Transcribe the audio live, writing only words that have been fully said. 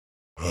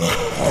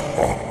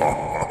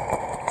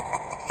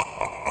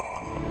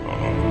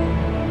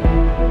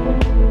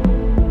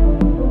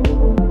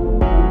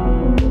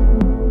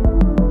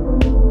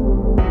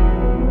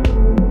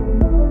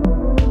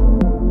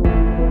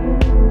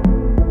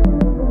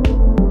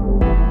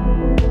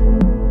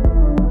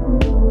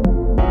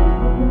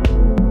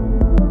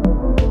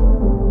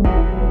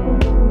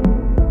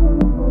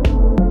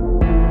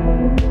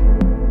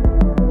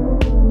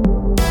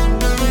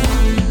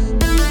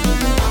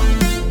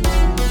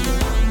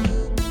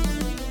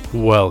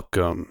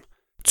Welcome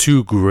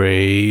to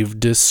Grave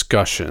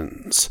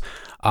Discussions.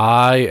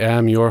 I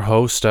am your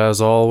host, as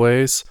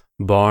always,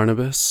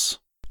 Barnabas.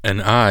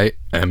 And I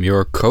am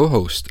your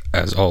co-host,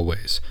 as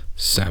always,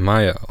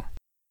 Samael.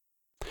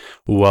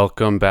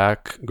 Welcome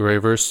back,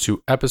 Gravers,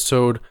 to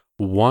episode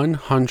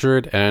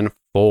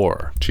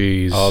 104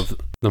 Jeez. of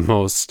the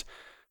most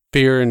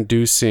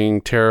fear-inducing,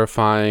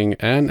 terrifying,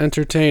 and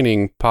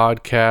entertaining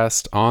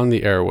podcast on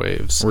the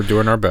airwaves. We're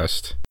doing our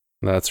best.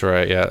 That's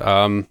right,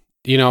 yeah.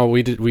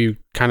 We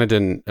kind of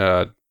didn't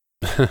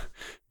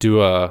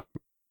do a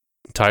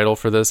title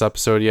for this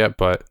episode yet,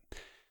 but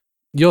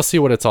you'll see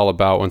what it's all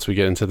about once we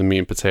get into the meat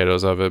and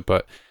potatoes of it.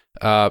 But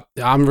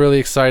I'm really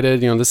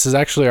excited. This is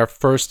actually our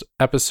first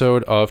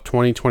episode of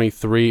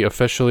 2023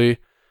 officially,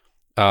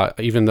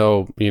 even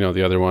though,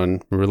 the other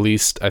one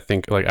released, I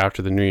think, like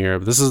after the new year.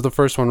 But this is the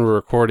first one we're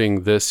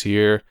recording this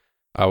year,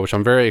 which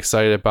I'm very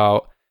excited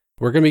about.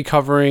 We're going to be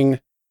covering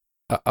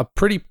a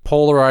pretty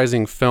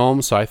polarizing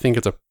film, so I think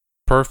it's a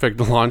perfect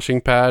launching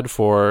pad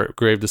for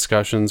grave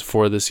discussions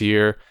for this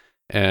year.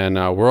 And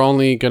we're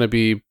only going to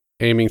be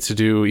aiming to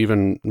do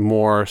even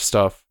more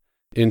stuff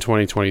in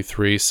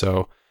 2023.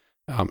 So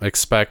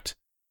expect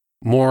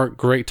more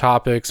great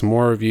topics,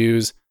 more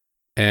reviews,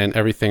 and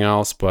everything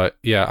else. But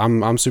yeah,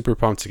 I'm super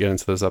pumped to get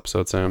into this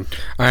episode, Sam.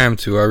 I am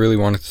too. I really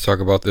wanted to talk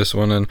about this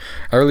one, and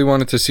I really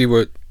wanted to see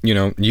what,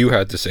 you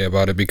had to say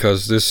about it,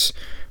 because this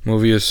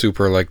movie is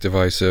super,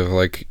 divisive.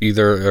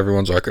 Either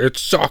everyone's like, it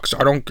sucks,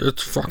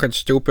 it's fucking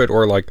stupid,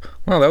 or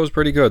well, that was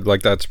pretty good.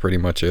 That's pretty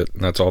much it.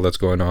 That's all that's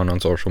going on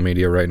social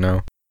media right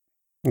now.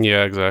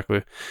 Yeah,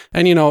 exactly.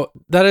 And,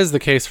 that is the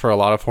case for a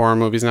lot of horror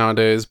movies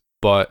nowadays,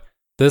 but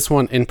this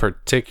one in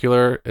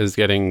particular is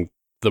getting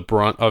the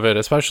brunt of it,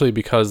 especially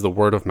because the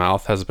word of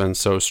mouth has been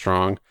so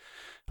strong.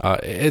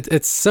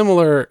 It's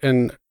similar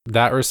in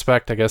that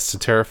respect, I guess, to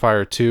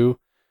Terrifier 2,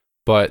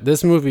 but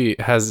this movie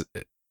has,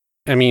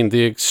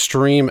 the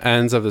extreme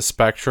ends of the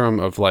spectrum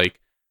of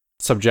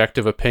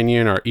subjective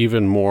opinion are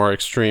even more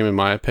extreme, in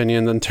my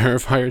opinion, than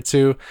Terrifier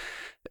 2.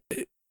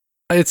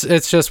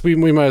 It's just, we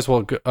might as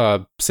well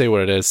say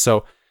what it is.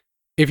 So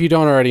if you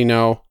don't already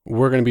know,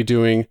 we're going to be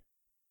doing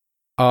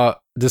a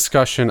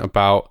discussion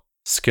about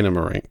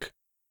Skinamarink.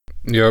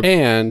 Yep.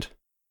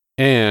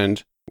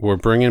 And we're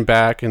bringing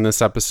back in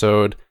this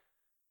episode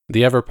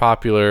the ever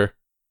popular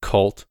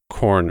Cult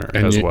Corner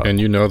as well. And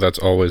that's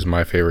always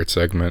my favorite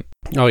segment.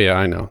 Oh yeah,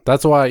 I know.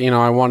 That's why,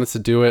 I wanted to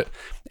do it.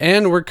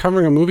 And we're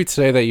covering a movie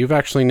today that you've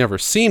actually never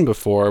seen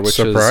before, which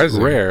is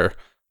rare.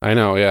 I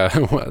know, yeah.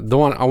 The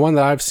one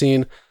that I've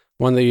seen,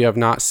 one that you have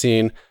not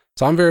seen.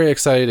 So I'm very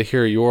excited to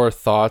hear your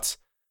thoughts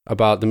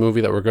about the movie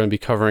that we're going to be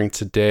covering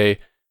today,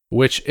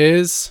 which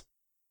is,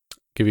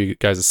 give you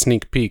guys a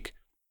sneak peek,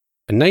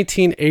 a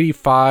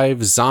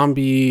 1985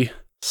 zombie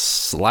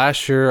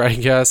slasher, I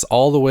guess,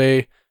 all the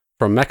way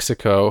from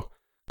Mexico,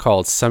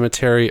 called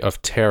Cemetery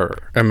of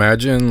Terror.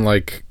 Imagine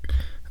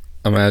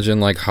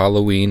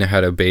Halloween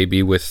had a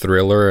baby with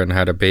Thriller, and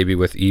had a baby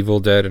with Evil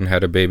Dead, and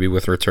had a baby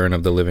with Return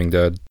of the Living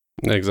Dead.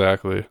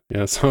 Exactly.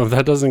 Yeah, so if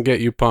that doesn't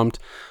get you pumped,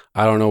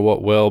 I don't know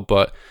what will.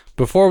 But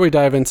before we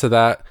dive into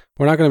that,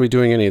 we're not going to be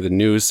doing any of the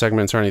news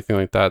segments or anything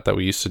like that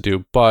we used to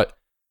do. But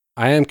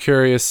I am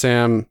curious,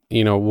 Sam,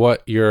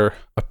 what your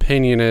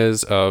opinion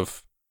is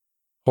of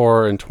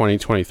horror in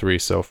 2023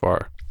 so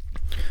far.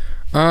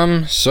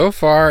 So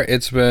far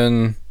it's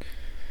been,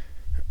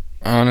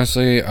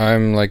 honestly,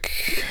 I'm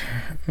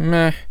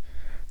meh.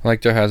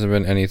 There hasn't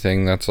been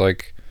anything that's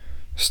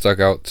stuck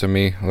out to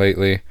me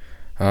lately.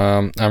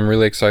 I'm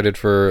really excited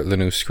for the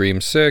new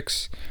Scream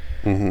 6.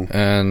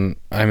 Mm-hmm.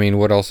 And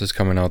what else is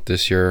coming out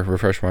this year?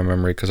 Refresh my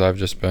memory, because I've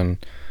just been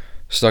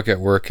stuck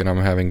at work and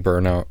I'm having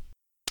burnout.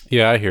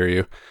 Yeah, I hear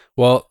you.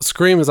 Well,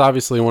 Scream is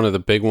obviously one of the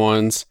big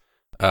ones.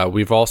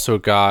 We've also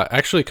got,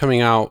 actually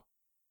coming out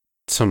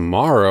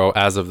tomorrow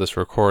as of this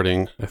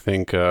recording, I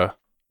think,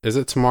 is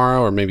it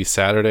tomorrow or maybe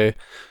Saturday?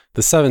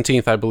 The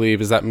 17th, I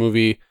believe, is that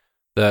movie,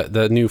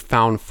 the new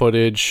found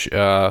footage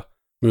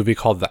movie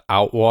called The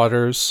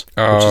Outwaters,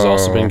 which has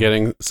also been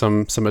getting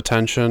some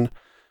attention.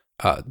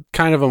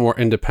 Kind of a more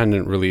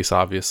independent release,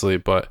 obviously,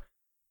 but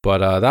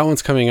that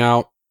one's coming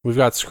out. We've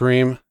got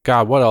Scream.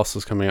 God, what else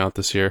is coming out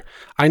this year?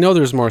 I know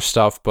there's more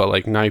stuff,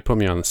 but now you put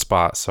me on the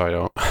spot,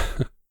 so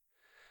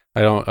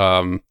I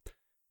don't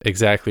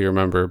exactly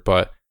remember,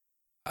 but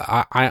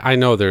I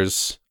know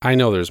there's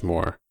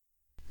more.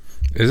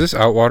 Is this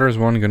Outwaters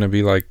one going to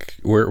be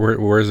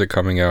where is it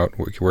coming out?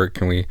 Where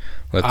can we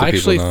let the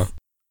people know?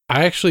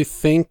 I actually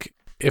think,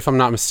 if I'm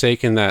not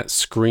mistaken, that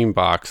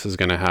Screambox is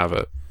going to have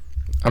it.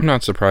 I'm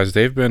not surprised.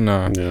 They've been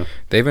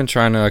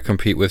trying to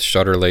compete with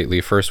Shudder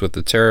lately. First with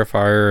the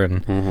Terrifier,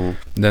 and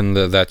then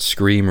that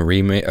Scream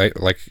remake,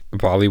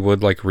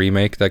 Bollywood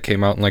remake that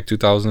came out in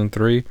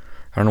 2003. I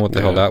don't know what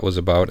the hell that was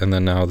about. And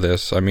then now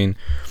this.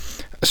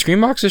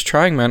 Screambox is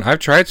trying, man. I've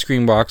tried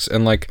Screambox,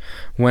 and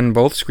when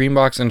both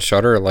Screambox and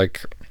Shudder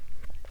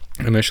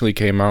initially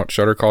came out,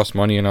 Shudder cost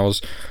money, and I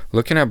was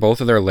looking at both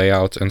of their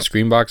layouts, and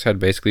Screambox had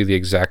basically the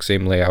exact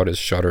same layout as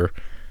Shudder.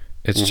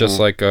 It's just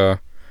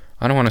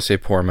I don't want to say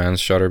poor man's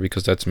Shudder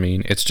because that's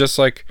mean. It's just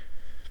like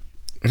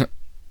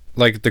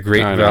the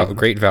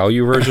great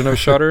value version of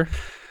Shudder.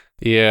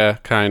 Yeah,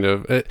 kind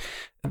of.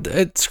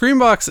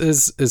 Screambox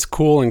is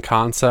cool in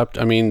concept.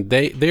 I mean,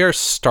 they are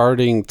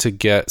starting to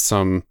get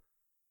some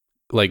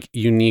like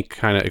unique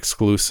kind of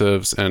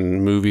exclusives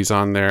and movies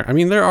on there. I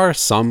mean, there are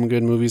some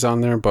good movies on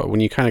there, but when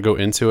you kind of go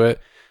into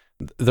it,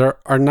 there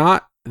are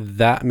not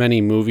that many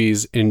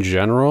movies in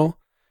general.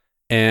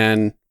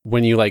 And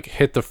when you like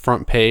hit the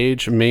front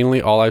page,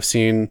 mainly all I've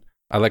seen,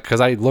 because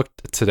I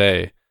looked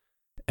today,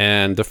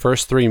 and the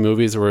first 3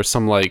 movies were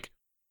some like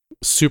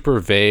super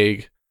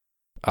vague,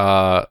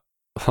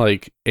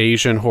 like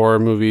Asian horror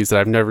movies that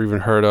I've never even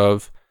heard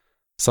of,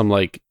 some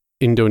like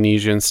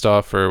Indonesian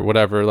stuff or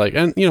whatever. Like,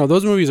 and you know,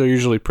 those movies are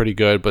usually pretty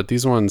good, but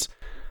these ones,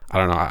 I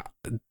don't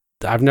know.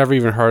 I've never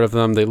even heard of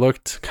them. They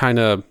looked kind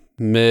of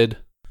mid,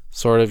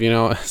 sort of, you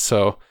know.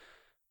 So,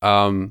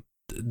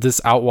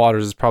 this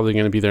Outwaters is probably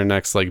going to be their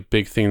next like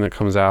big thing that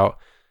comes out.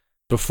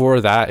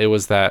 Before that, it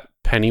was that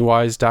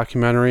Pennywise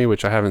documentary,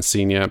 which I haven't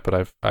seen yet,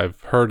 but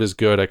I've heard is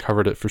good. I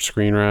covered it for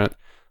Screen Rant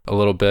a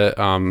little bit.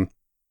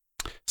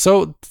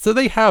 So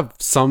they have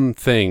some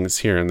things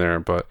here and there,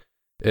 but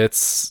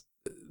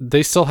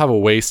they still have a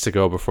ways to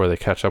go before they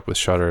catch up with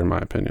Shudder, in my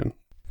opinion.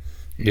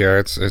 Yeah,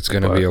 it's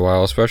going to be a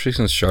while, especially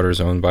since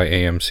Shudder's owned by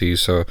AMC,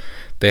 so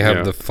they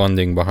have the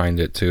funding behind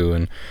it too.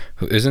 And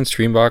isn't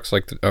Streambox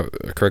like?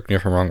 Correct me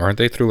if I'm wrong. Aren't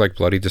they through like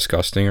Bloody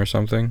Disgusting or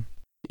something?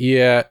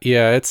 Yeah.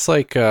 It's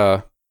like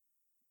I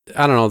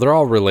don't know. They're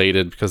all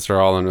related because they're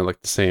all under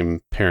like the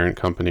same parent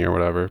company or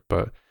whatever.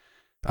 But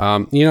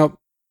you know,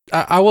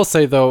 I will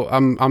say though,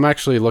 I'm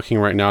actually looking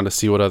right now to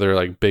see what other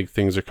like big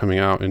things are coming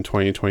out in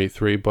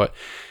 2023. But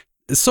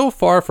so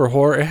far for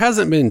horror, it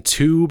hasn't been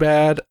too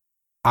bad.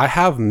 I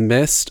have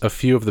missed a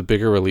few of the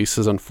bigger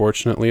releases,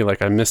 unfortunately.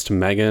 Like I missed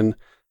Megan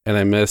and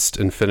I missed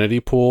Infinity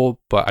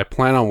Pool, but I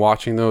plan on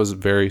watching those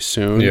very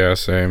soon. Yeah,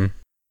 same.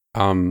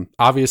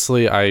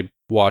 Obviously, I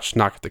watched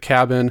Knock at the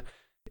Cabin.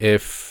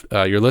 If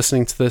you're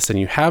listening to this and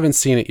you haven't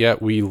seen it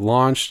yet, we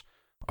launched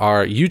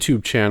our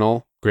YouTube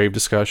channel, Grave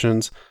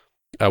Discussions,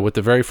 with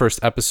the very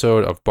first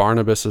episode of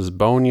Barnabas's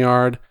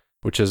Boneyard,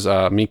 which is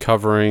me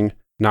covering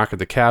Knock at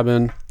the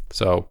Cabin.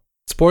 So,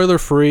 spoiler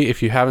free,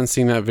 if you haven't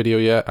seen that video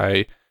yet,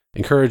 I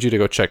encourage you to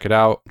go check it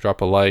out,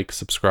 drop a like,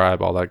 subscribe,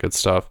 all that good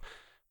stuff.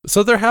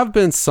 So there have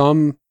been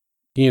some,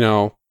 you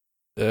know,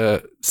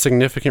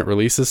 significant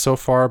releases so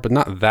far, but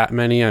not that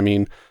many. I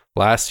mean,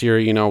 last year,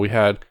 you know, we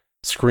had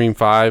Scream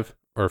 5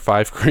 or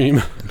 5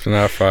 Cream. It's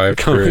not 5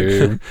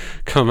 Cream.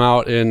 come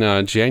out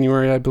in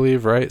January, I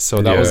believe, right? So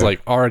that was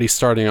like already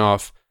starting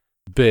off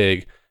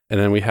big. And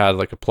then we had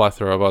like a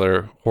plethora of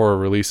other horror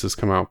releases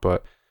come out.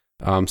 But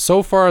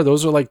so far,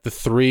 those are like the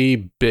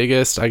 3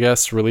 biggest, I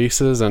guess,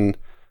 releases. And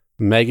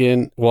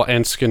Megan, well,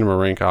 and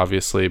Skinamarinky,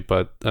 obviously,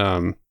 but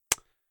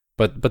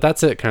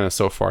that's it kind of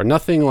so far.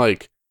 Nothing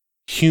like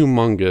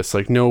humongous,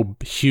 like no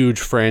huge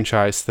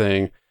franchise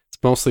thing. It's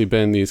mostly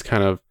been these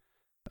kind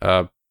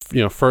of,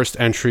 you know, first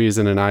entries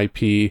in an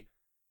IP,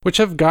 which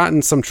have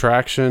gotten some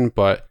traction,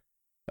 but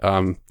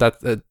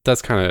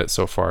that's kind of it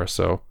so far.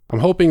 So I'm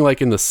hoping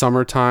like in the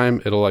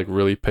summertime, it'll like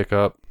really pick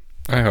up.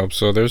 I hope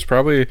so. There's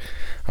probably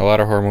a lot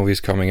of horror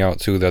movies coming out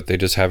too that they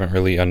just haven't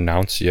really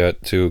announced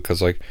yet too,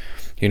 because like,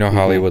 you know,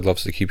 Hollywood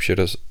loves to keep shit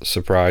a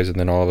surprise, and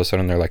then all of a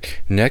sudden they're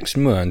like, next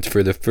month,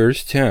 for the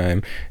first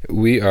time,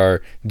 we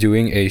are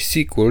doing a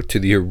sequel to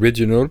the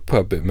original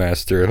Puppet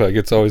Master. Like,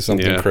 it's always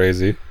something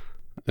crazy.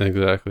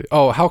 Exactly.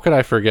 Oh, how could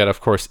I forget, of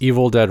course,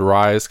 Evil Dead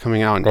Rise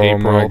coming out in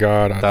April. Oh my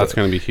god. That's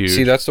going to be huge.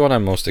 See, that's the one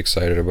I'm most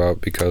excited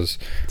about, because,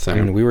 I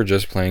mean, we were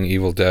just playing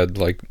Evil Dead,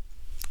 like,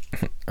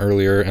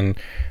 earlier, and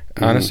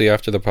honestly,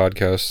 after the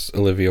podcast,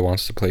 Olivia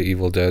wants to play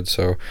Evil Dead,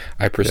 so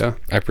I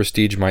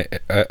prestige my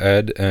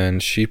Ed,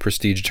 and she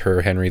prestiged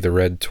her Henry the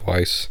Red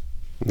twice.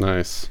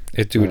 Nice.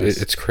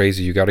 It's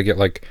crazy. You got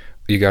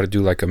to do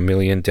like 1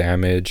 million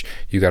damage.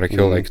 You got to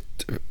kill like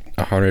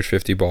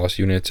 150 boss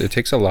units. It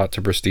takes a lot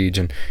to prestige,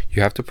 and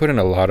you have to put in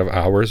a lot of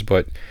hours.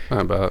 But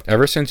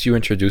ever since you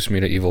introduced me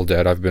to Evil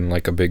Dead, I've been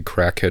like a big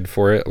crackhead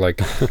for it. Like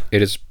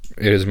it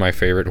is my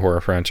favorite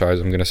horror franchise.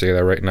 I'm gonna say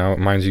that right now.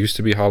 Mine used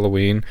to be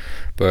Halloween,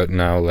 but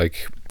now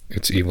like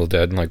it's Evil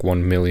Dead, like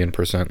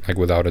 1,000,000%, like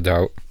without a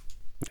doubt.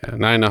 Yeah,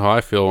 and I know how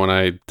I feel when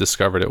I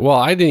discovered it. Well,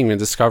 I didn't even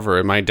discover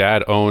it. My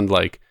dad owned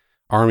like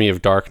Army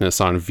of Darkness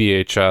on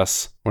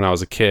VHS when I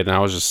was a kid, and I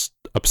was just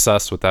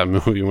obsessed with that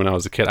movie when I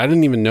was a kid. I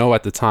didn't even know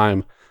at the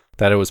time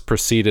that it was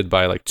preceded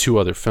by like 2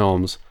 other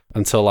films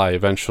until I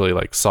eventually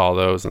like saw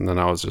those, and then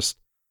I was just,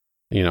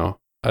 you know,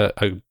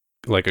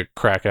 like a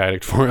crack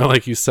addict for it,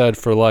 like you said,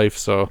 for life.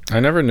 So I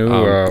never knew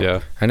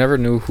I never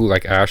knew who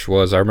like Ash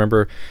was. I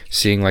remember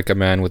seeing like a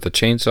man with a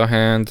chainsaw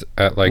hand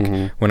at like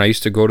when I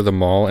used to go to the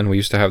mall, and we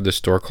used to have this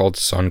store called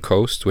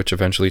Suncoast, which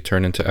eventually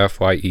turned into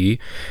FYE,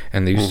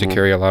 and they used to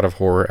carry a lot of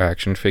horror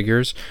action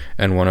figures,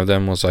 and one of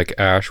them was like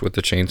Ash with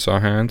the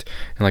chainsaw hand,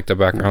 and like the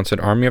background said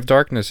Army of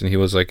Darkness, and he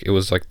was like, it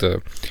was like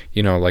the,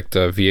 you know, like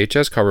the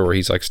VHS cover where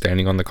he's like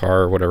standing on the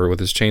car or whatever with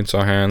his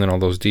chainsaw hand and all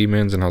those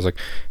demons, and I was like,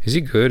 is he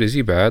good, is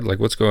he bad, like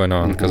what's going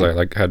went on, because I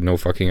like had no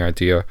fucking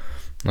idea.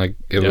 Like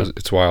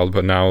it's wild.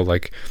 But now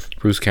like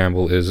Bruce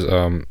Campbell is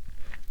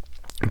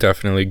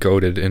definitely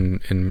goated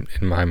in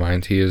my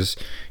mind. He's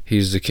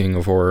the king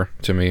of horror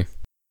to me.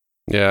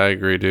 Yeah, I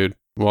agree, dude.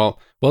 Well,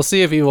 we'll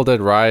see if Evil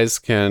Dead Rise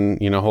can,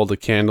 hold a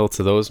candle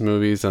to those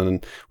movies.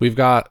 And we've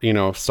got,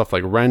 stuff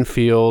like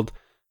Renfield,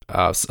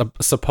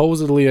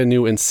 supposedly a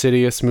new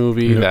Insidious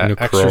movie,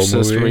 that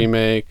Exorcist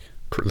remake.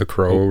 The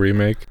Crow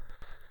remake.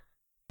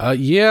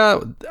 Yeah,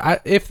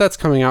 if that's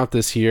coming out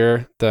this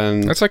year,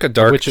 then that's like a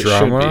dark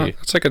drama.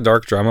 It's like a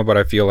dark drama, but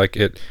I feel like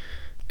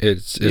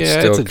it's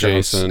still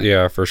adjacent.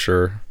 Yeah, for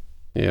sure.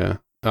 Yeah.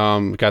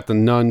 Got The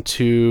Nun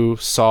 2,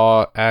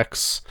 Saw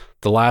X,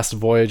 The Last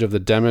Voyage of the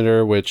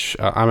Demeter, which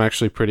I'm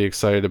actually pretty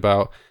excited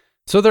about.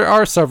 So there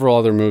are several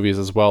other movies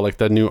as well, like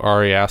the new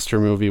Ari Aster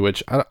movie,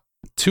 which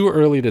too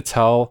early to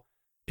tell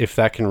if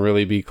that can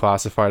really be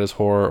classified as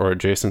horror or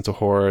adjacent to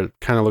horror. It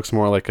kind of looks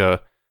more like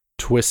a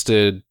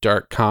twisted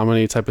dark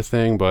comedy type of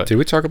thing. But did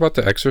we talk about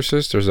The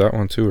Exorcist? There's that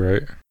one too,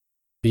 right?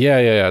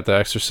 Yeah. The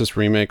Exorcist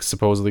remake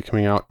supposedly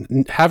coming out.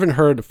 Haven't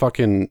heard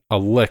fucking a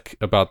lick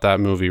about that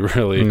movie,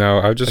 really. No,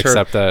 I've just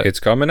heard that it's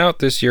coming out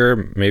this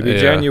year, maybe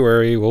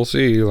January. We'll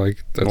see.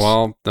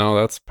 Well, no,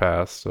 that's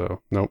past,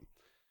 so nope.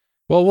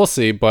 Well, we'll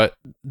see, but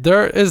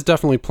there is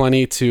definitely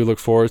plenty to look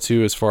forward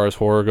to as far as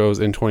horror goes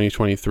in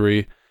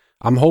 2023.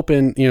 I'm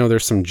hoping,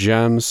 there's some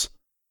gems,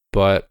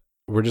 but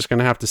we're just going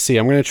to have to see.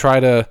 I'm going to try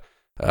to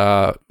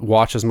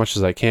watch as much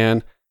as I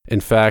can.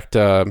 In fact,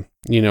 we're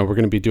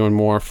going to be doing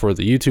more for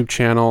the YouTube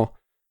channel,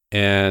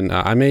 and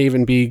I may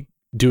even be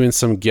doing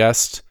some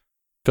guest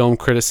film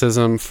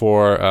criticism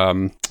for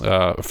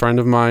a friend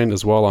of mine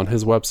as well on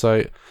his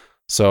website.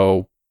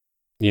 So,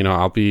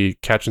 I'll be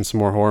catching some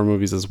more horror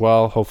movies as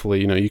well.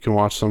 Hopefully, you can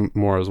watch some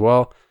more as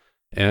well.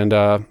 And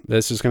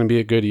this is going to be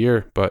a good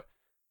year. But,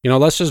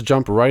 let's just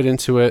jump right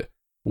into it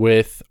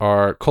with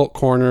our Cult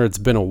Corner. It's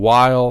been a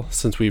while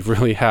since we've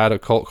really had a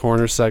Cult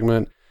Corner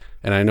segment,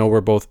 and I know we're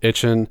both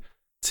itching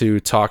to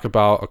talk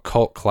about a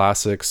cult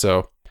classic.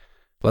 So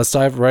let's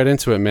dive right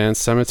into it, man.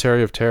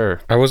 Cemetery of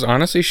Terror. I was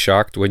honestly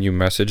shocked when you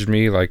messaged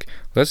me, like,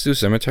 let's do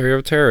Cemetery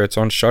of Terror. It's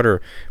on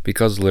Shudder,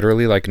 because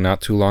literally, like,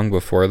 not too long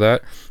before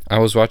that, I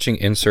was watching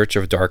In Search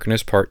of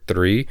Darkness Part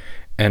 3,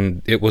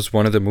 and it was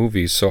one of the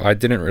movies. So I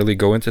didn't really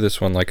go into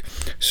this one, like,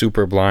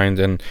 super blind.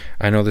 And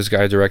I know this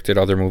guy directed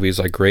other movies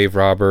like Grave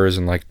Robbers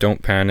and, like,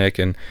 Don't Panic.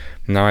 And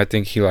now I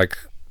think he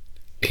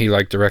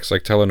directs,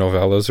 like,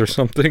 telenovelas or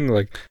something.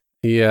 Like,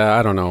 yeah,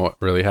 I don't know what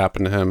really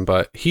happened to him,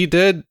 but he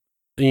did,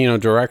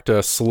 direct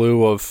a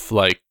slew of,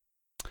 like,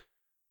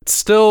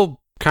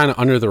 still kind of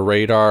under the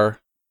radar,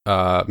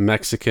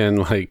 Mexican,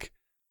 like,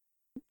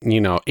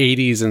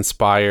 80s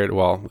inspired.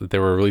 Well, they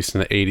were released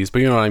in the 80s,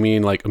 but you know what I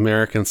mean? Like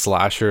American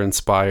slasher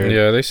inspired.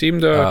 Yeah, they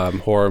seemed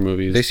horror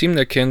movies. They seemed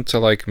akin to,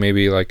 like,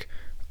 maybe like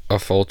a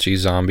Fulci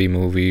zombie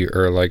movie,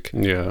 or like,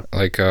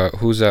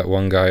 who's that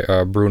one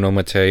guy, Bruno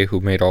Mattei, who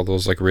made all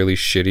those, like, really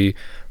shitty,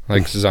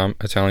 like,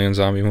 Italian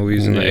zombie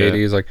movies in the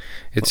 80s. Like,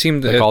 it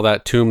seemed like all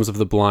that Tombs of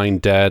the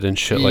Blind Dead and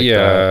shit like that.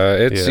 Yeah,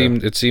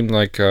 it seemed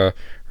like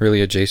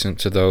really adjacent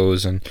to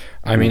those. And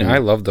I mean, I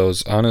love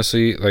those,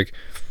 honestly. Like,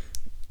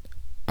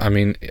 I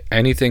mean,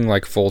 anything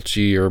like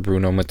Fulci or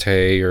Bruno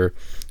Mattei or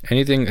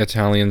anything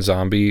Italian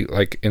zombie,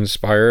 like,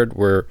 inspired,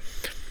 where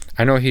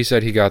I know he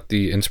said he got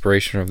the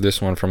inspiration of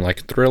this one from,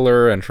 like,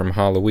 Thriller and from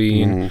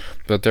Halloween,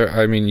 but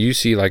you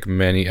see, like,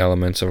 many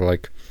elements of,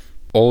 like,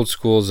 old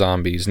school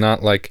zombies,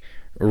 not like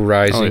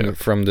rising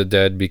from the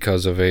dead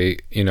because of a,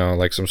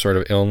 like, some sort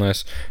of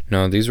illness.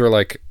 No, these were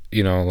like,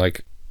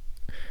 like,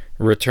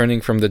 returning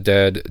from the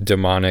dead,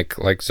 demonic,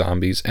 like,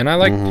 zombies. And I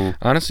like,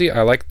 honestly,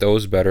 I like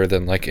those better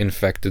than, like,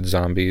 infected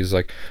zombies.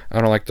 Like,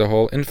 I don't like the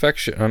whole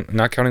infection. I'm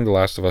not counting The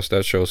Last of Us,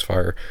 that show's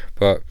fire,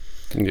 but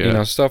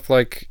stuff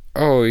like,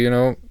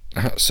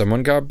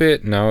 someone got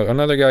bit, now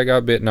another guy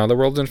got bit, now the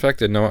world's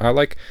infected. No, I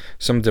like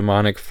some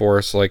demonic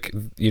force, like,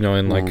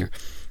 in, like,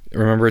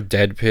 remember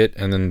Dead Pit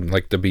and then,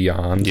 like, The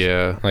Beyond?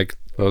 Yeah, like,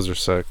 those are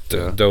sick.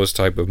 Those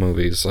type of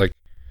movies, like,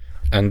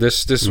 and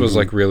this was,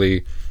 like,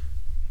 really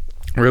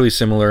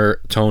similar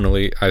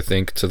tonally, I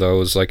think, to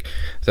those. Like,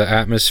 the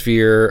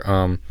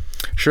atmosphere,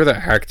 sure, the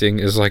acting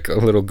is, like, a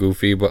little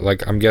goofy, but,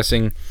 like, I'm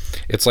guessing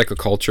it's, like, a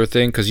culture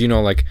thing, because,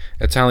 like,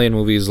 Italian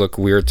movies look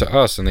weird to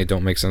us and they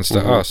don't make sense to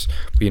us,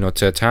 but,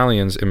 to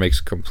Italians it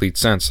makes complete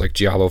sense, like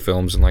giallo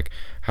films and, like,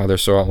 how they're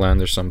so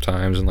outlandish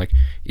sometimes, and, like,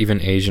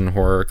 even Asian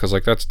horror, because,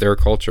 like, that's their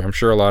culture. I'm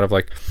sure a lot of,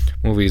 like,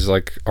 movies,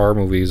 like our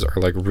movies,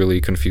 are, like,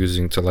 really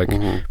confusing to, like,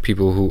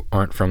 people who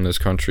aren't from this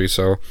country.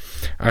 So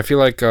I feel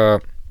like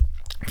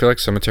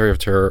Cemetery of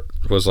Terror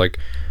was, like,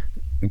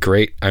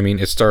 great. I mean,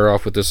 it started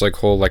off with this, like,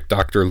 whole, like,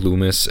 Dr.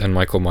 Loomis and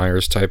Michael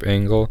Myers type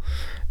angle,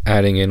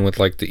 adding in with,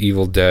 like, the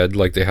Evil Dead,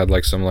 like, they had,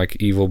 like, some, like,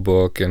 evil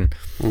book, and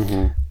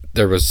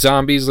there was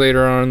zombies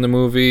later on in the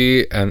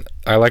movie, and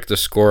I liked the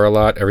score a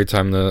lot every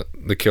time the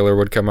killer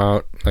would come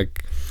out.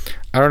 Like,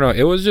 I don't know,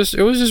 it was just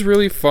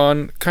really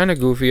fun, kind of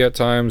goofy at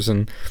times,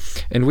 and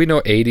we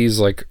know 80s,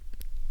 like,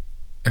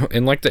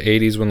 in like the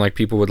 80s when like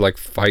people would like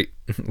fight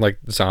like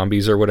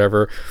zombies or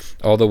whatever,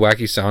 all the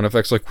wacky sound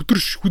effects like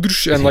whoosh,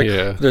 whoosh, and like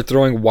they're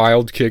throwing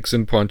wild kicks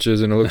and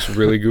punches and it looks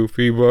really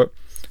goofy, but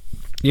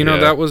you know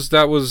that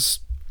was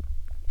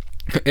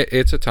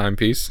it's a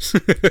timepiece.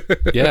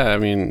 Yeah, I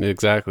mean,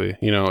 exactly.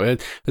 You know,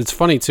 it's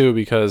funny too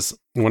because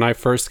when I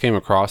first came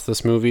across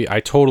this movie, I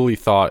totally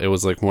thought it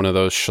was like one of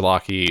those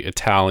schlocky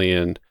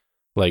Italian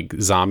like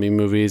zombie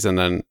movies, and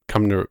then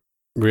come to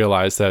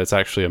realize that it's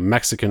actually a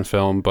Mexican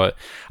film. But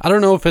I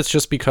don't know if it's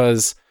just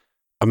because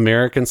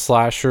American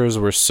slashers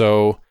were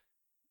so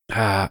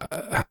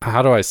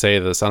how do I say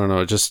this? I don't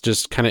know,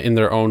 just kind of in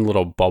their own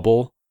little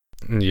bubble.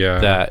 Yeah.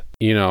 That,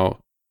 you know,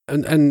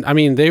 and I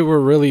mean, they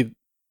really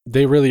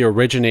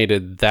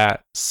originated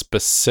that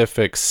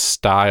specific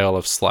style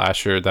of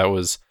slasher that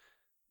was,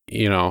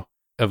 you know,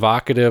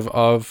 evocative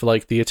of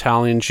like the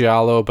Italian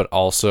giallo, but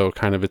also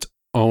kind of its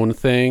own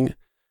thing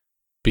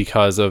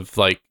because of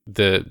like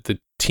the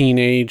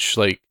teenage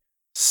like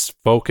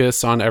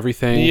focus on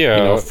everything. Yeah,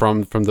 you know,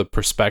 from the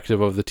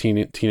perspective of the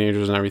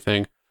teenagers and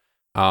everything.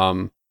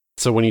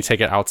 So when you take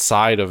it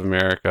outside of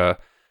America,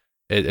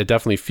 it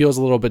definitely feels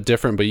a little bit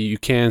different, but you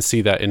can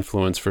see that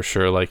influence for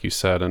sure, like you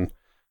said. And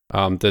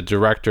the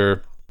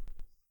director,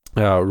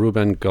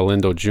 Ruben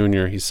Galindo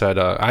Jr., he said,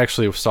 I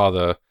actually saw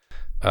the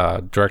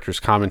director's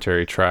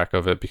commentary track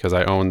of it because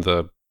I own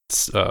the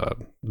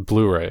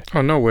Blu-ray.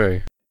 Oh, no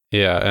way.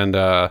 Yeah,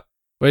 and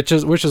which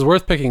is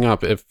worth picking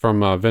up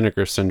from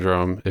Vinegar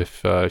Syndrome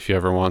if you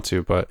ever want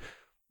to. But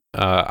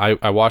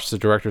I watched the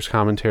director's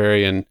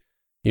commentary, and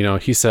you know,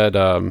 he said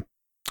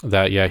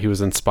that he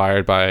was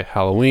inspired by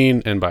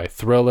Halloween and by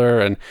Thriller,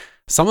 and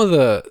some of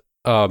the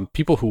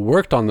people who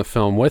worked on the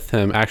film with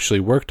him actually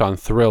worked on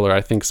Thriller.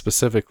 I think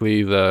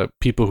specifically the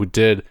people who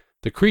did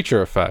the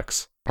creature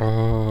effects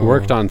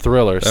worked on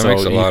Thriller. That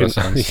makes a lot of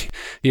sense.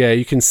 Yeah,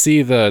 you can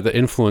see the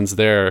influence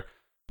there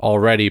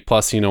already.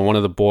 Plus, you know, one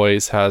of the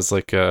boys has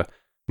like a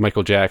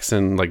Michael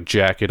Jackson like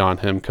jacket on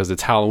him because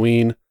it's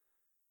Halloween.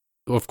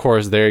 Of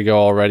course, there you go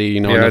already. You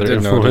know, another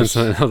influence,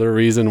 another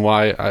reason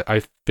why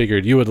I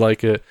figured you would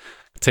like it.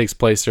 It takes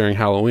place during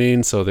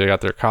Halloween, so they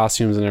got their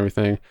costumes and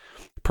everything.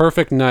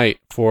 Perfect night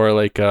for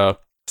like a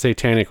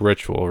satanic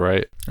ritual,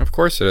 right? Of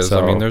course it is.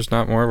 I mean, there's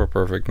not more of a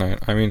perfect night.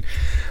 I mean,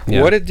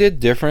 what it did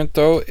different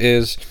though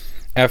is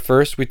at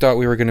first we thought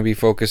we were going to be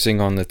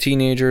focusing on the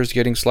teenagers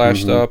getting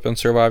slashed up and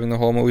surviving the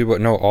whole movie, but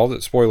no,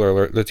 spoiler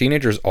alert, the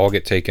teenagers all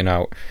get taken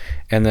out.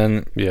 And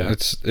then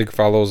it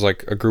follows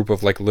like a group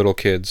of like little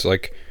kids,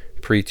 like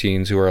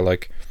preteens who are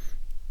like,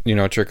 you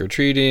know,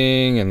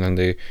 trick-or-treating, and then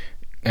they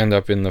end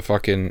up in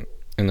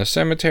the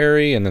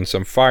cemetery, and then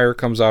some fire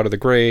comes out of the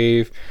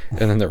grave,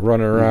 and then they're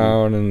running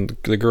around, and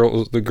the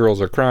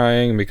girls are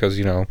crying because,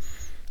 you know,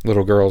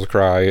 little girls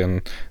cry,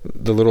 and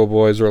the little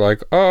boys were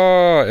like,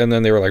 oh, and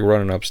then they were like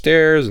running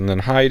upstairs and then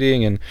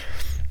hiding, and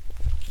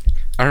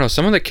I don't know,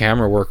 some of the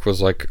camera work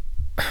was like,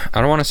 I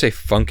don't want to say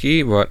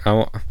funky, but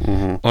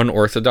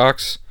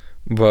unorthodox,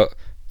 but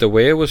the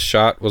way it was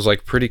shot was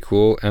like pretty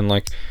cool, and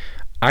like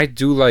I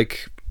do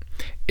like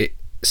it.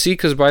 See,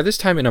 because by this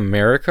time in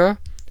America,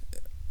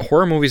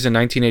 horror movies in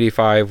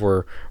 1985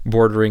 were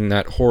bordering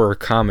that horror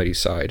comedy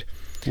side.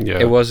 Yeah.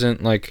 It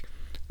wasn't like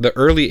the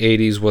early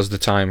 80s was the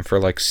time for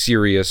like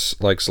serious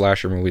like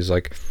slasher movies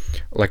like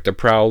The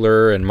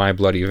Prowler and My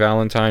Bloody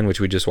Valentine, which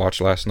we just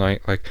watched last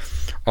night, like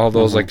all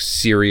those like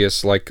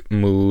serious like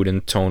mood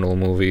and tonal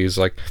movies,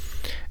 like.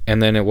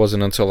 And then it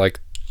wasn't until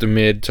like the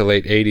mid to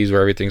late 80s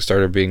where everything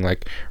started being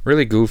like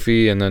really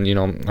goofy, and then, you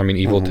know, I mean,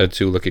 Evil Dead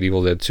 2, look at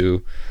Evil Dead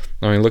 2.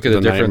 I mean, look at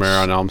the difference. Nightmare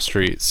on Elm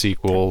Street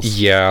sequels.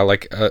 Yeah,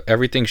 like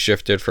everything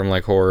shifted from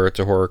like horror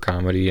to horror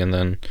comedy, and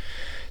then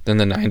the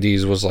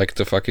 90s was like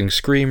the fucking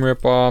Scream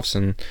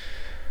ripoffs,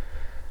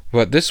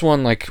 but this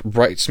one like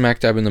right smack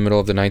dab in the middle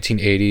of the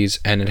 1980s,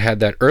 and it had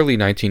that early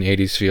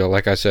 1980s feel,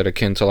 like I said,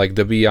 akin to like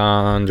The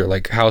Beyond or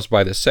like House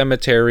by the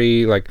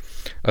Cemetery, like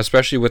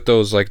especially with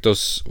those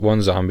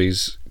one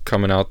zombies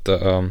coming out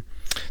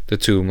the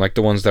tomb, like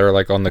the ones that are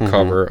like on the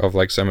cover of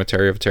like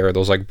Cemetery of Terror,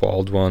 those like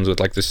bald ones with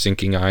like the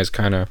sinking eyes,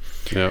 kind of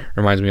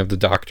reminds me of the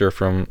doctor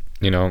from,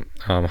 you know,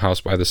 House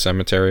by the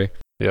Cemetery.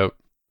 Yep.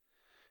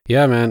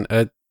 Yeah, man,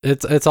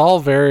 it's all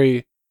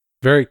very,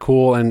 very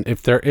cool, and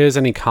if there is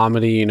any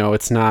comedy, you know,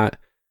 it's not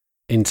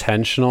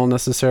intentional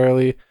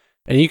necessarily,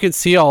 and you can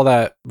see all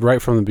that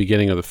right from the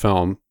beginning of the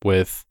film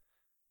with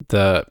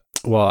I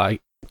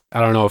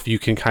don't know if you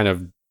can kind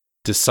of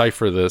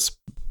decipher this,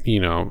 you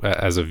know,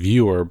 as a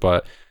viewer,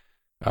 but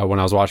when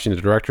I was watching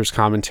the director's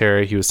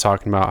commentary, he was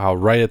talking about how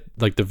right at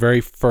like the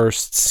very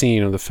first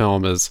scene of the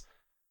film is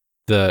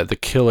the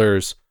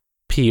killer's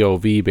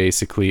POV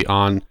basically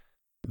on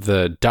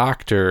the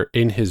doctor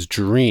in his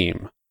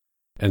dream.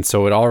 And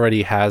so it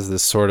already has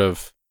this sort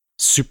of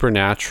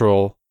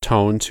supernatural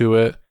tone to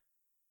it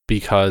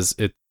because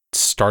it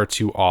starts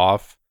you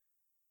off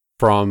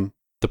from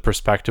the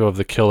perspective of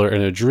the killer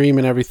in a dream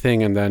and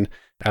everything, and then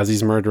as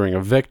he's murdering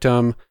a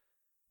victim,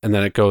 and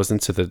then it goes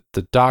into the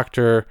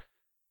doctor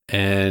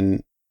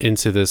and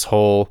into this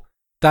whole,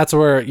 that's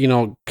where, you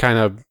know, kind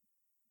of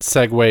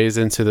segues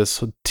into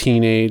this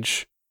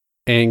teenage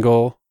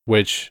angle,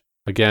 which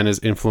again is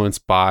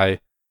influenced by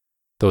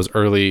those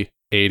early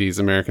 80s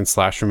American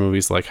slasher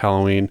movies like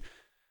Halloween.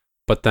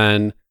 But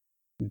then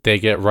they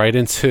get right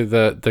into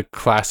the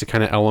classic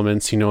kind of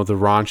elements, you know, the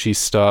raunchy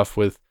stuff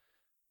with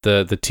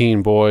the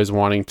teen boys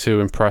wanting to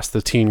impress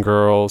the teen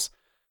girls.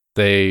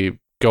 They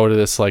go to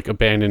this like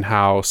abandoned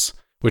house,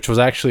 which was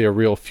actually a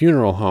real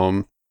funeral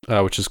home,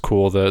 which is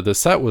cool. The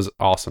set was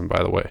awesome,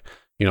 by the way.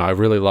 You know, I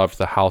really loved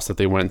the house that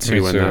they went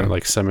to and that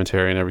like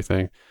cemetery and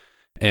everything.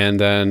 And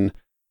then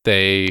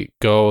they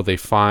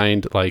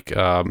find like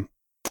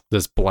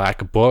this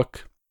black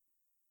book,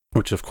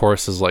 which of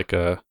course is like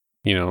a,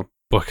 you know,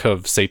 book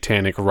of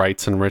satanic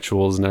rites and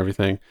rituals and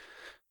everything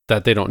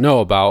that they don't know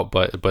about,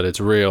 but it's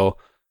real.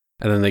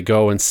 And then they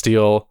go and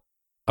steal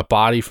a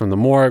body from the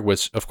morgue,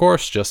 which of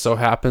course just so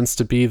happens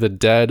to be the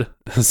dead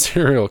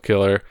serial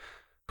killer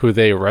who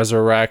they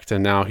resurrect,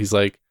 and now he's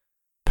like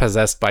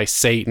possessed by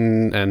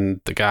Satan, and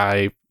the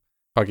guy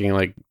fucking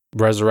like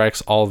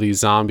resurrects all these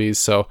zombies.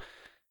 So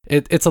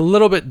it's a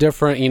little bit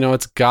different, you know.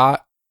 It's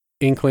got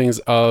inklings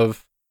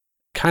of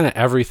kind of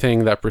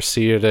everything that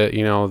preceded it,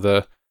 you know,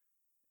 the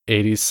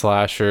 80s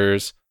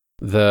slashers,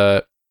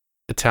 the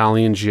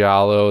Italian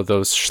giallo,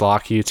 those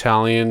schlocky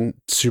Italian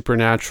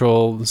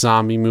supernatural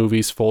zombie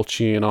movies,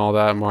 Fulci and all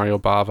that, Mario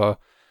Bava.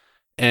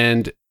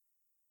 And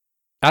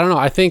I don't know,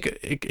 I think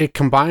it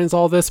combines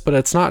all this, but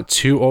it's not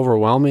too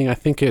overwhelming. I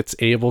think it's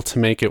able to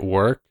make it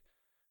work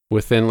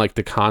within like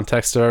the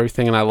context of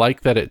everything. And I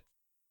like that it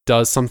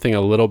does something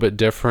a little bit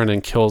different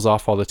and kills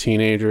off all the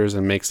teenagers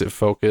and makes it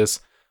focus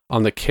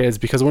on the kids,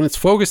 because when it's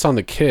focused on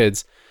the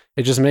kids,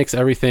 it just makes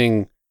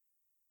everything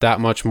that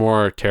much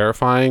more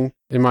terrifying,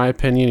 in my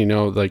opinion. You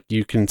know, like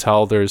you can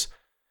tell there's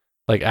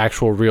like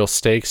actual real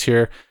stakes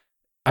here.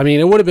 I mean,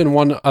 it would have been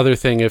one other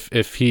thing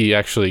if he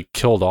actually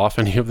killed off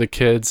any of the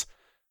kids.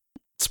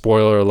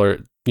 Spoiler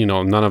alert, you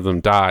know, none of them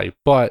die,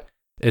 but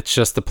it's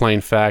just the plain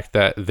fact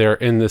that they're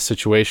in this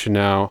situation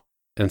now,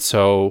 and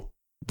so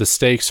the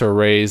stakes are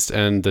raised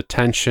and the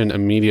tension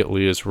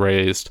immediately is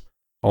raised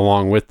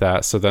along with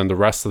that. So then the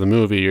rest of the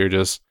movie, you're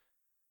just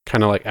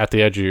kind of like at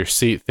the edge of your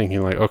seat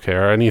thinking like, okay,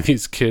 are any of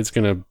these kids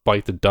going to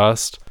bite the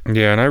dust?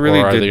 Yeah, and are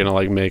they going to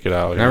like make it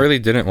out? And I really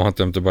didn't want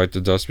them to bite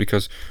the dust,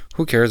 because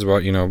who cares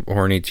about, you know,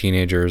 horny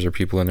teenagers or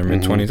people in their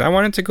mid-20s? I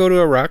wanted to go to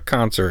a rock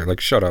concert.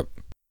 Like, shut up.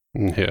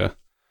 Yeah,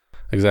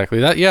 exactly.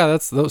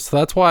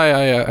 That's why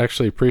I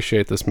actually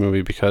appreciate this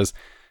movie, because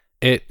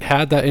it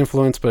had that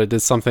influence, but it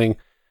did something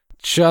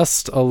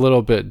just a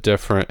little bit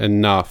different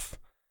enough.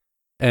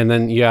 And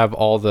then you have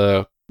all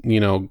the, you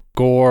know,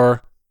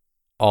 gore,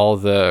 all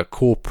the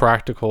cool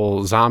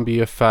practical zombie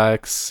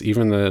effects.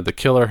 Even the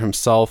killer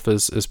himself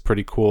is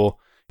pretty cool.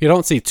 You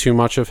don't see too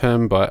much of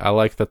him, but I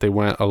like that they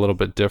went a little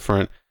bit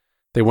different.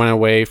 They went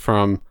away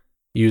from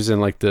using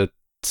like the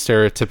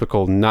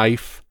stereotypical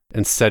knife.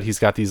 Instead, he's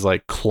got these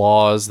like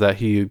claws that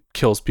he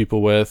kills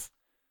people with.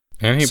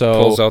 And he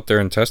pulls out their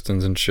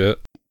intestines and shit.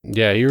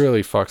 Yeah, he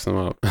really fucks them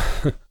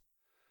up.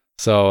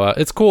 So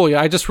it's cool. Yeah,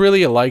 I just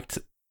really liked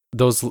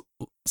those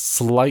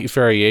slight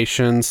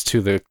variations to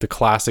the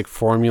classic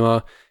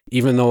formula,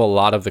 even though a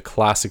lot of the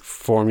classic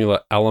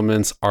formula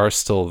elements are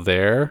still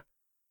there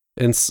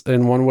in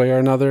one way or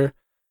another.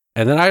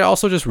 And then I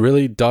also just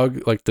really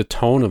dug like the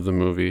tone of the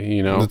movie,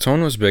 you know. The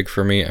tone was big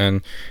for me,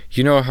 and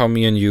you know how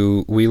me and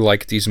you, we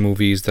like these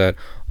movies that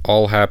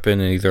all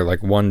happen in either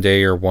like one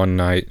day or one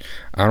night.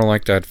 I don't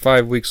like that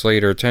 5 weeks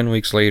later, 10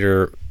 weeks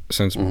later,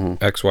 since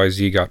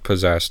XYZ got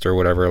possessed or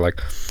whatever. Like,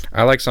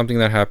 I like something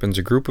that happens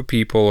a group of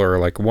people, or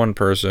like one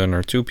person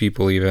or two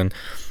people even,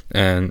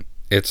 and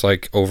it's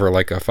like over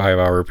like a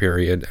 5-hour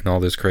period and all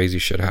this crazy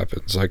shit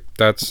happens. Like,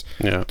 those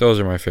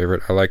are my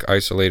favorite. I like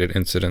isolated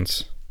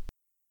incidents.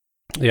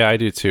 Yeah, I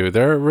do too.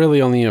 There are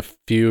really only a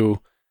few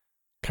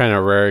kind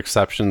of rare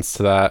exceptions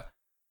to that.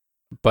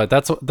 But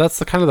that's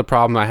the kind of the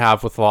problem I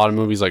have with a lot of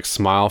movies like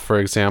Smile, for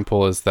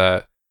example, is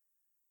that,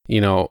 you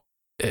know,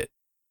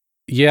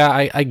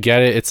 I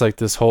get it. It's like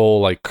this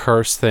whole like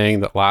curse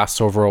thing that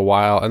lasts over a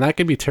while, and that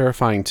can be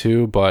terrifying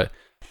too, but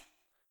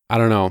I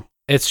don't know.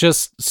 It's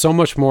just so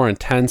much more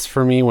intense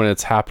for me when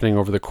it's happening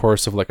over the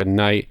course of like a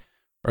night,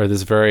 or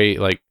this very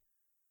like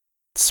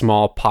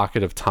small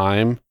pocket of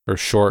time, or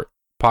short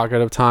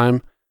pocket of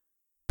time,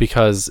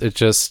 because it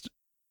just,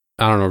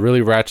 I don't know,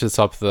 really ratchets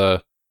up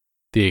the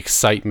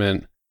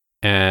excitement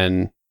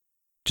and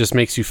just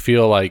makes you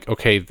feel like,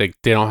 okay, they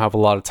don't have a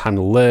lot of time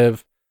to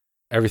live.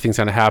 Everything's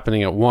kind of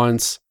happening at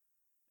once.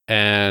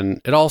 And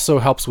it also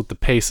helps with the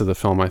pace of the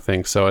film, I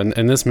think. So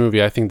in this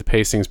movie, I think the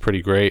pacing is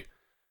pretty great.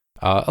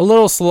 A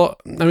little slow.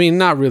 I mean,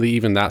 not really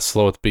even that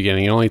slow at the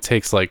beginning. It only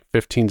takes like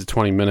 15 to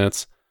 20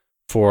 minutes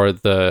for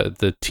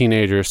the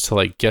teenagers to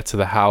like get to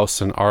the house,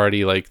 and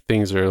already like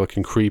things are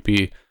looking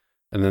creepy.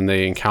 And then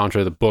they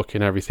encounter the book,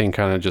 and everything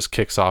kind of just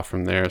kicks off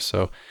from there.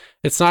 So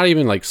it's not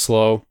even like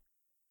slow.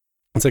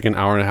 It's like an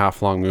hour and a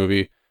half long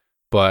movie.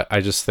 But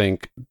I just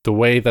think the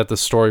way that the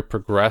story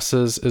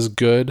progresses is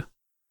good.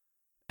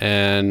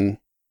 And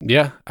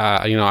yeah,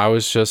 you know, I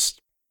was just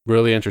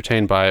really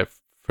entertained by it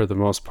for the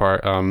most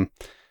part.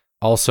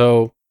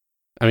 Also,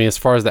 I mean, as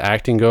far as the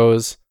acting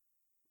goes,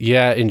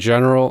 yeah, in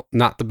general,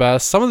 not the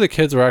best. Some of the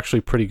kids were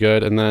actually pretty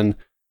good. And then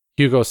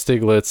Hugo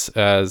Stiglitz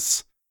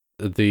as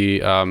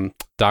the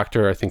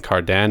doctor, I think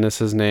Cardan is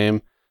his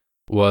name,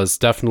 was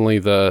definitely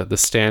the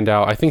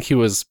standout. I think he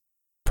was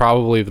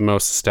probably the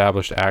most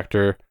established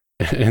actor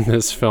in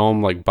this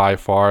film, like by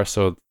far,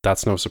 so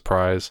that's no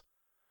surprise.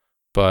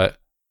 But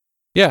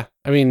yeah,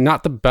 I mean,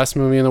 not the best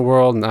movie in the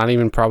world, not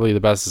even probably the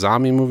best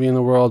zombie movie in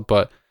the world,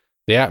 but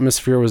the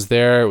atmosphere was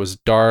there. It was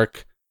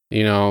dark,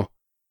 you know.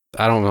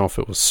 I don't know if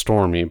it was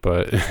stormy,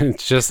 but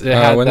it's just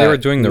when they were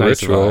doing the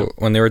ritual.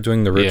 When they were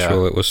doing the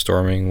ritual, it was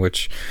storming,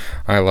 which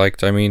I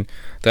liked. I mean,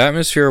 the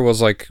atmosphere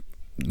was like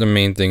the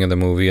main thing of the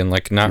movie, and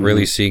like not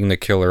really seeing the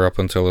killer up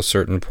until a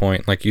certain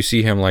point. Like you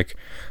see him like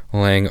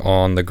laying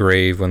on the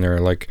grave when they're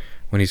like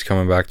when he's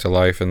coming back to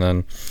life, and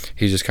then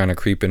he's just kind of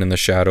creeping in the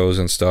shadows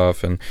and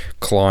stuff, and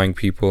clawing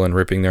people and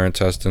ripping their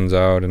intestines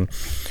out. And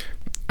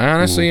I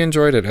honestly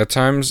enjoyed it. At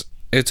times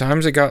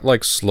it got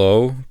like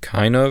slow,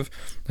 kind of.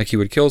 Like he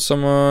would kill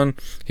someone,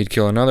 he'd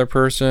kill another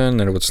person,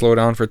 then it would slow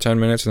down for 10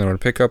 minutes, and then it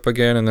would pick up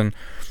again, and then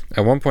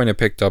at one point it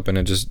picked up and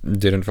it just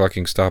didn't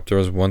fucking stop. There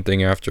was one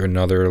thing after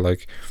another.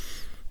 Like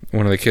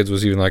one of the kids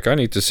was even like, I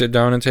need to sit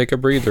down and take a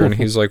breather, and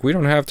he's like, we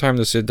don't have time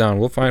to sit down.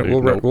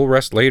 We'll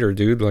rest later,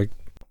 dude. Like,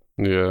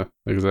 yeah,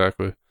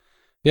 exactly.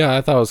 Yeah,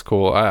 I thought it was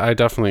cool. I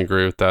definitely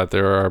agree with that.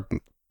 There are,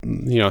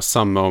 you know,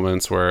 some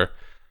moments where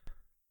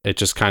it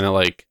just kind of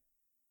like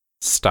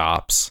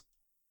stops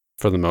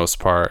for the most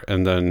part,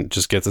 and then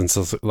just gets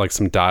into like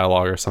some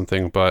dialogue or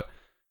something. But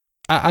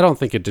I don't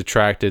think it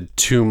detracted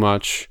too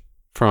much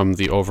from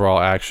the overall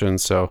action,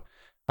 so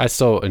I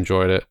still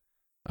enjoyed it.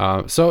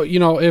 So you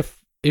know,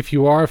 if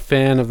you are a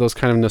fan of those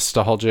kind of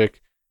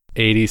nostalgic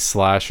 80s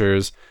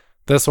slashers,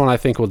 this one I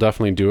think will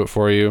definitely do it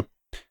for you.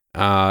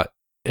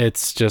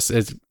 It's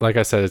like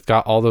I said, it's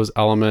got all those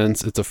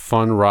elements. It's a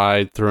fun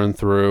ride through and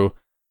through.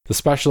 The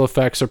special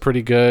effects are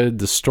pretty good.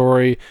 The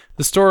story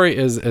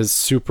is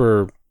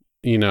super,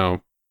 you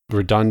know,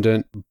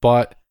 redundant,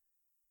 but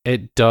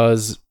it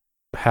does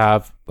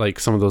have like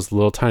some of those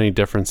little tiny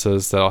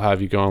differences that'll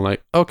have you going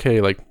like,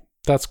 okay, like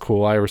that's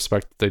cool. I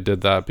respect that they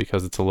did that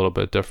because it's a little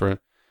bit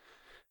different.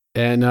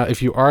 And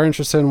if you are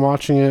interested in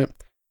watching it,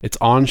 it's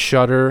on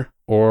Shudder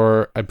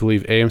or I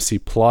believe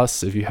AMC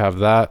Plus. If you have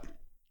that,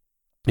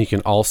 you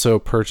can also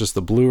purchase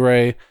the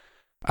Blu-ray.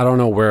 I don't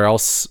know where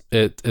else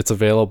it's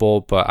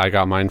available, but I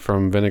got mine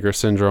from Vinegar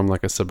Syndrome.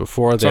 Like I said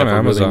before, they have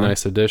a really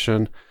nice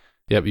edition.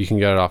 Yep, you can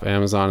get it off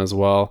Amazon as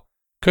well.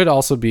 Could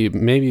also be,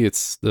 maybe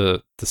it's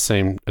the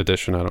same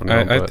edition. I don't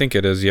know. I think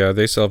it is. Yeah,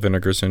 they sell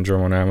Vinegar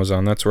Syndrome on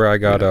Amazon. That's where I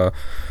got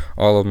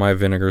all of my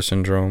Vinegar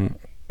Syndrome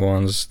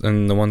ones,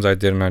 and the ones I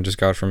didn't, I just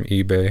got from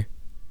eBay.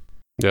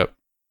 Yep.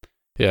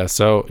 Yeah.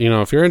 So you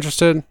know, if you're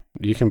interested,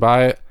 you can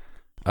buy it.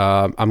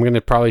 I'm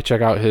gonna probably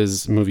check out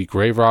his movie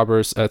Grave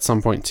Robbers at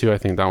some point too. I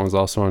think that one's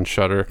also on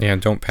Shudder. Yeah,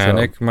 Don't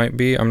Panic might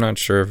be. I'm not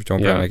sure if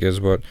Don't Panic is,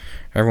 but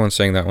everyone's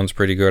saying that one's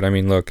pretty good. I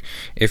mean, look,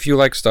 if you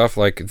like stuff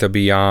like The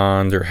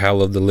Beyond or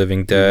Hell of the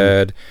Living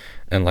Dead,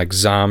 and like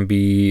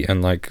Zombie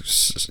and like,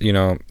 you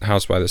know,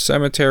 House by the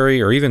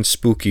Cemetery or even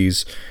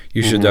Spookies,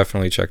 you should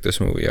definitely check this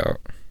movie out.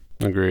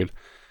 Agreed.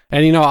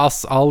 And you know,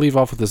 I'll leave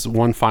off with this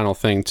one final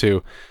thing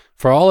too.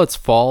 For all its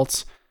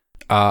faults,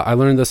 I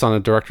learned this on a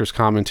director's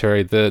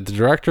commentary. The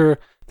director,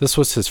 this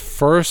was his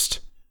first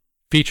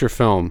feature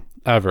film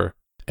ever,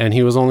 and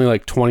he was only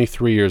like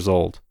 23 years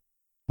old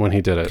when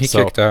he did it. He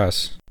kicked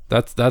ass.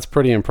 That's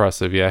pretty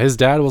impressive. Yeah, his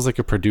dad was like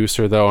a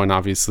producer though, and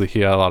obviously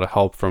he had a lot of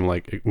help from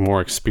like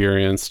more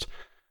experienced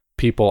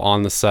people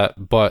on the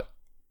set, but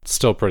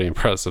still pretty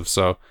impressive.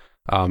 So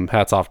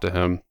hats off to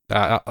him.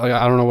 I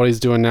don't know what he's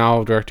doing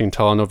now, directing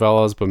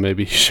telenovelas, but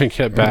maybe he should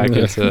get back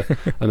into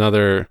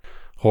another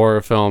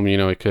horror film. You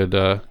know, he could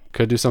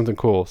do something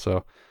cool.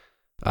 So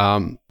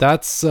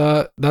that's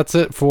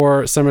it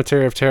for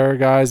Cemetery of Terror,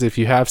 guys. If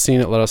you have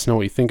seen it, let us know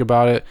what you think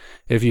about it.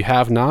 If you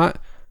have not,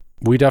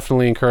 we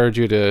definitely encourage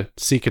you to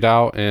seek it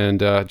out and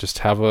just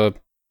have a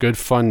good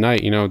fun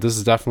night. You know, this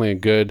is definitely a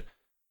good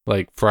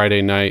like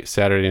Friday night,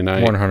 Saturday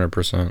night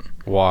 100%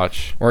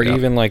 watch. Or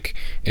even like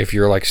if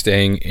you're like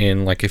staying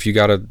in, like if you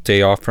got a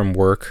day off from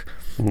work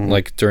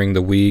like during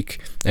the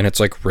week and it's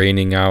like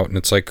raining out and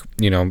it's like,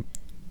 you know,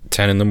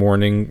 10 in the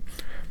morning,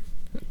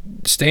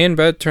 stay in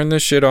bed, turn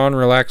this shit on,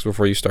 relax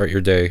before you start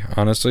your day.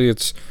 Honestly,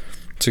 it's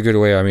a good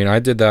way. I mean, I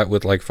did that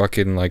with like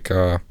fucking like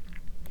what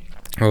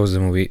was the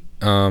movie?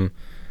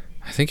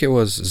 I think it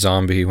was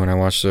Zombie when I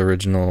watched the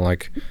original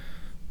like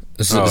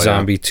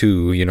Zombie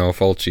 2, you know,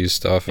 Fulci's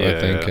stuff, I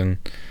think. And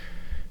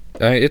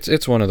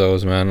it's one of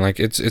those, man. Like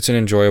it's an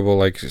enjoyable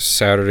like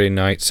Saturday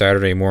night,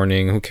 Saturday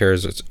morning, who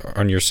cares? It's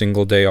on your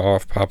single day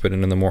off, pop it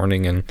in the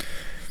morning and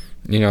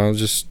you know,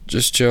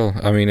 just chill.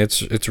 I mean,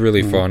 it's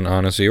really fun,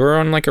 honestly. Or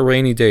on like a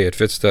rainy day, it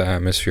fits the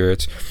atmosphere.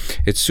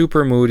 It's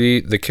super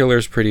moody. The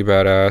killer's pretty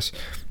badass.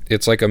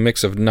 it's like a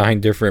mix of 9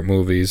 different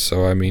movies.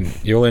 So I mean,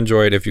 you'll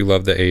enjoy it if you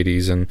love the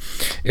 80s, and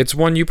it's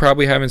one you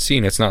probably haven't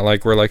seen. It's not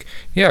like we're like,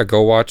 yeah,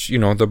 go watch,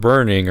 The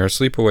Burning or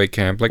Sleepaway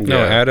Camp. Like, no,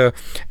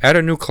 add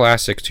a new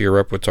classic to your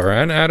repertoire,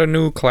 and add a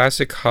new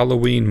classic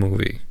Halloween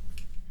movie.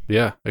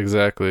 Yeah,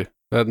 exactly.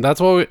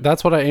 That's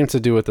what I aim to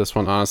do with this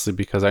one, honestly,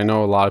 because I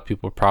know a lot of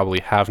people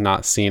probably have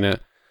not seen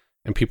it,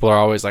 and people are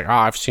always like,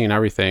 I've seen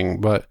everything,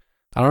 but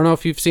I don't know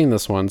if you've seen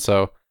this one.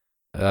 So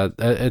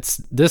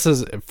this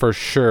is for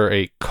sure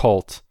a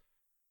cult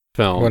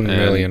film.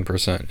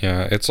 1,000,000%.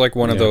 Yeah, it's like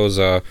one of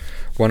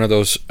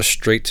those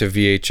straight to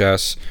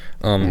VHS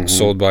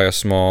sold by a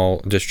small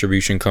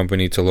distribution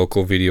company to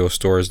local video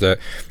stores that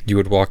you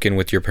would walk in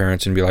with your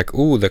parents and be like,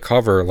 ooh, the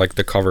cover. Like,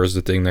 the cover is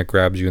the thing that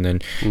grabs you, and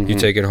then you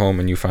take it home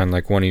and you find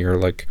like one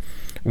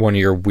of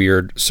your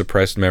weird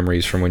suppressed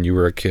memories from when you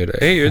were a kid.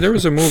 Hey, there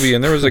was a movie,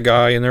 and there was a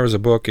guy, and there was a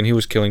book, and he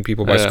was killing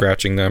people by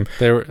scratching them.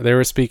 They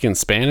were speaking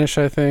Spanish,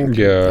 I think.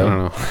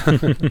 Yeah. I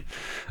don't know.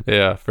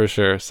 Yeah, for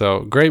sure.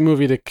 So great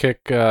movie to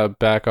kick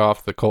back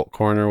off the cult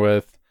corner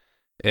with.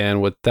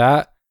 And with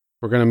that,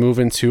 we're going to move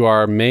into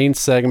our main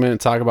segment and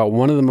talk about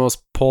one of the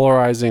most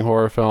polarizing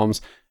horror films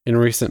in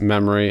recent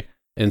memory,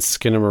 in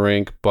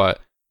Skinamarinky.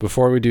 But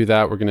before we do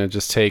that, we're going to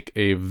just take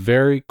a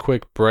very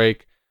quick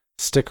break.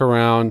 Stick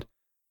around.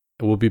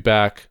 We'll be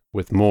back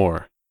with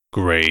more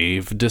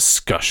grave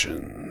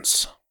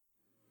discussions.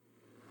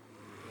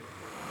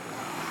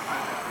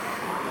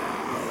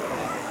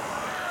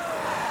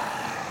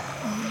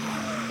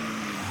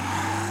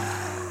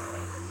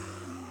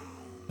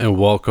 And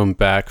welcome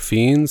back,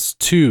 fiends,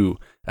 to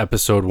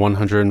episode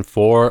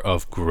 104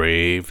 of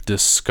Grave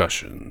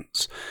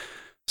Discussions.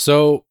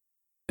 So,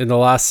 in the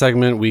last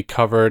segment, we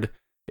covered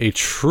a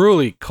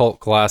truly cult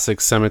classic,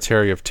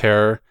 Cemetery of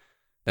Terror.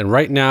 And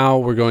right now,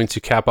 we're going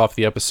to cap off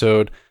the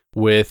episode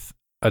with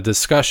a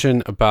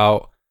discussion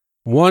about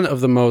one of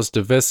the most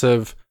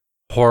divisive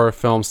horror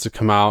films to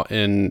come out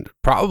in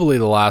probably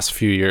the last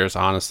few years,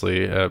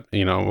 honestly.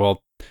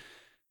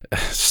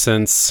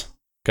 Since,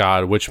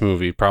 God, which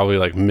movie? Probably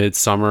like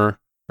Midsummer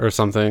or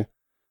something.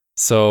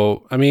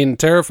 So, I mean,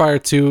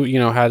 Terrifier 2,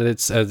 had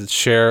its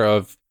share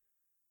of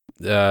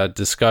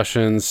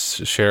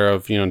discussions, share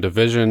of,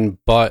 division,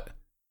 but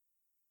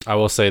I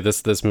will say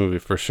this movie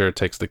for sure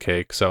takes the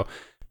cake. So,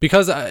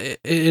 because it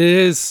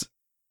is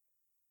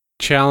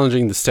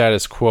challenging the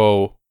status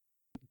quo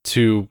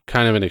to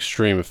kind of an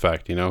extreme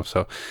effect,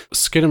 So,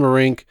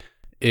 Skinamarinky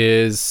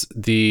is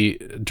the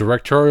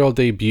directorial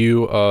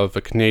debut of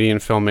a Canadian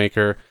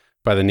filmmaker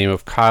by the name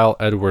of Kyle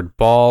Edward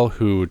Ball,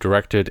 who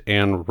directed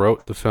and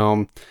wrote the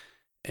film,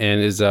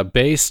 and is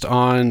based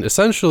on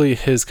essentially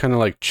his kind of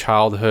like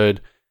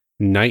childhood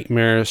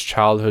nightmares,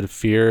 childhood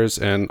fears,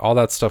 and all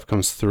that stuff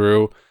comes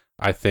through,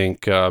 I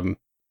think,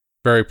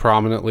 very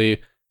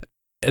prominently.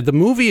 The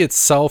movie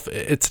itself,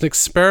 it's an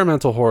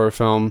experimental horror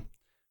film,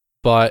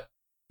 but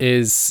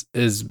is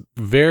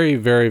very,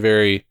 very,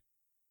 very,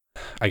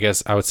 I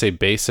guess I would say,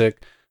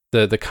 basic.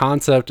 The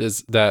concept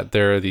is that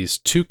there are these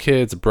two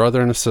kids, a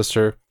brother and a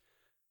sister,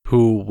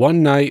 who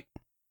one night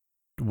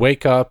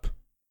wake up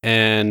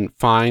and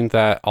find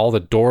that all the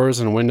doors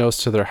and windows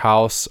to their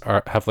house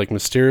have like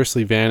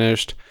mysteriously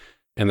vanished,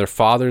 and their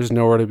father's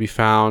nowhere to be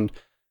found,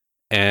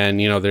 and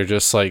they're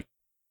just like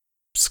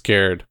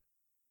scared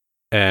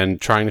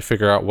and trying to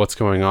figure out what's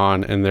going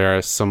on. And there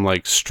are some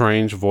like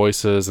strange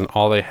voices, and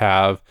all they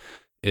have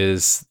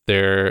is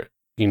their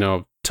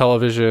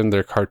television,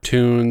 their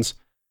cartoons,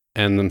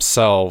 and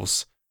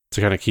themselves to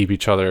kind of keep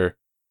each other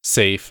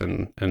safe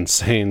and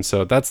sane.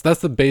 So that's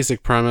the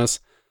basic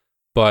premise.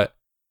 But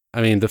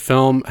I mean, the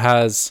film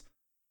has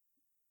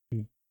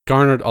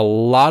garnered a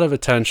lot of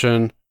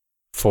attention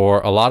for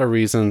a lot of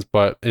reasons,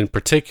 but in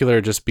particular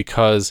just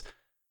because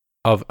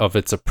of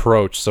its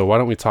approach. So why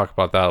don't we talk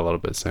about that a little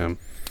bit, Sam?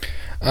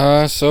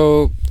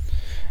 So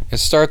it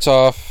starts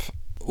off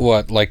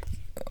like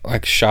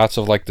shots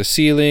of like the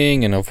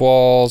ceiling and of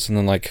walls, and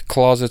then like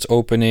closets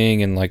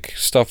opening and like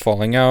stuff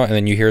falling out, and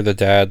then you hear the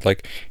dad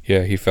like,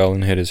 yeah, he fell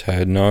and hit his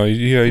head. No,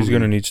 yeah, he's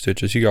gonna need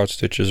stitches. He got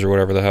stitches or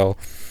whatever the hell.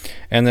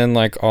 And then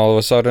like all of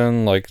a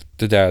sudden, like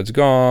the dad's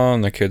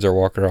gone, the kids are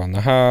walking around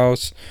the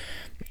house,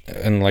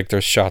 and like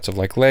there's shots of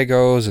like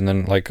Legos, and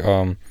then like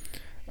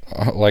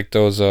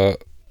those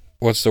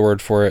what's the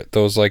word for it?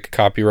 Those like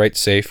copyright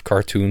safe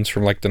cartoons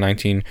from like the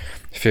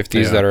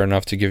 1950s that are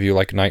enough to give you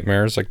like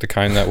nightmares, like the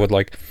kind that would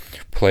like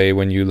play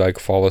when you like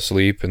fall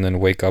asleep and then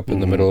wake up in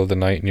the middle of the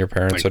night and your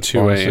parents like had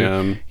 2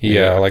 a.m.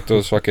 Yeah, like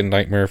those fucking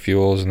nightmare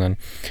fuels. And then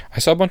I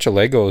saw a bunch of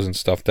Legos and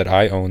stuff that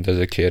I owned as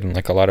a kid, and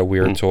like a lot of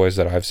weird toys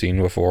that I've seen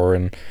before,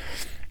 and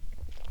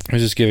it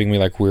was just giving me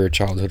like weird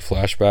childhood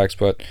flashbacks.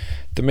 But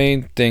the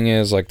main thing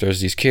is like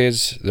there's these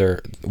kids,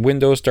 their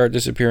windows start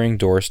disappearing,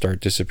 doors start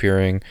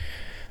disappearing.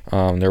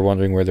 They're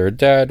wondering where their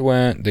dad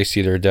went. They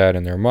see their dad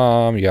and their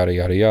mom, yada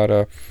yada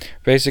yada.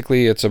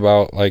 Basically, it's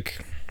about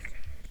like,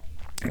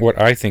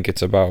 what I think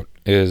it's about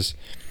is,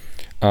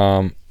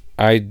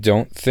 I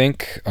don't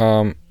think,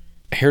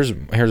 here's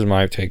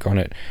my take on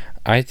it.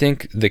 I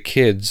think the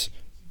kids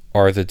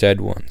are the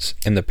dead ones,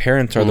 and the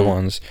parents are the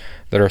ones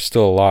that are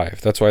still alive.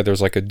 That's why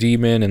there's like a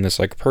demon in this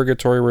like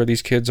purgatory where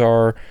these kids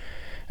are,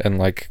 and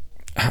like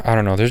I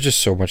don't know. There's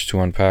just so much to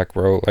unpack,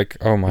 bro. Like,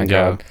 oh my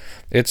god,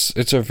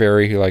 it's a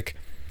very like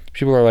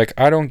people are like,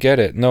 I don't get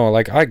it. No,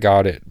 like I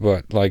got it,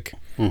 but like,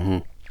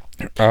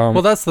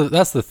 well, that's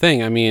the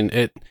thing. I mean,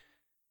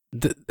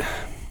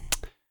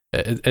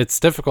 it's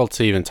difficult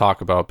to even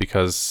talk about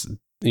because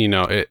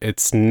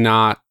it's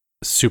not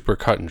super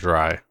cut and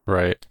dry,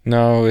 right?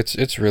 No,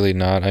 it's really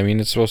not. I mean,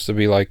 it's supposed to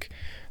be like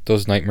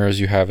those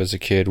nightmares you have as a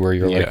kid where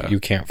you're like you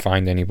can't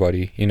find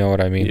anybody. You know what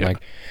I mean? Yeah.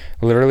 Like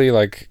literally,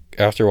 like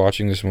after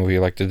watching this movie,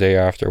 like the day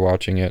after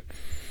watching it,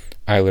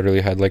 I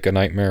literally had like a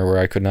nightmare where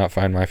I could not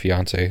find my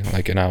fiance,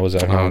 like, and I was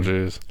at home.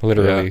 Geez.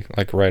 Literally,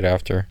 like right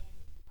after.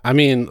 I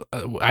mean,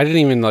 I didn't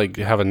even like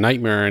have a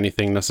nightmare or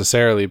anything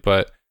necessarily,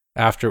 but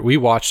after we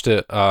watched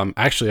it,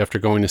 actually after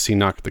going to see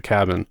Knock at the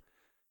Cabin.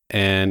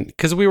 And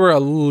because we were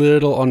a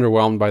little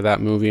underwhelmed by that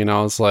movie, and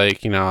I was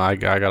like, I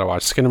gotta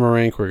watch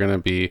Skinamarinky. We're gonna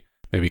be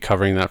maybe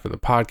covering that for the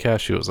podcast.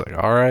 She was like,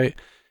 all right.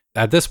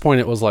 At this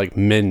point, it was like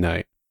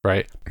midnight,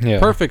 right? Yeah.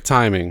 Perfect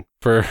timing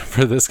for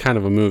this kind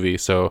of a movie.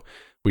 So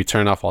we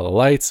turned off all the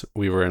lights.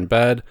 We were in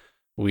bed.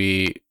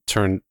 We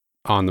turned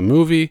on the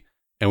movie,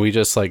 and we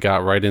just like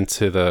got right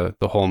into the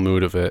whole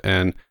mood of it.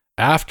 And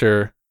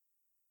after,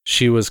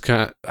 she was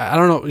I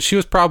don't know, she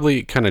was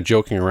probably kind of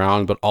joking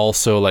around, but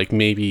also like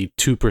maybe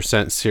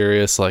 2%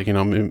 serious, like,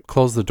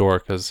 close the door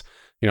because,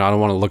 I don't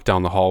want to look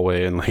down the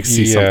hallway and like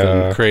see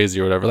something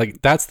crazy or whatever.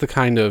 Like that's the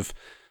kind of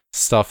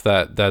stuff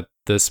that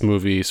this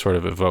movie sort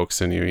of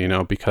evokes in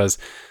you, because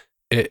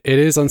it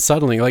is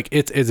unsettling. Like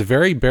it's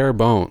very bare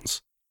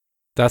bones.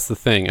 That's the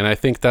thing. And I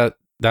think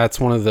that's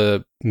one of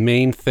the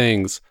main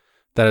things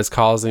that is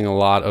causing a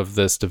lot of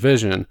this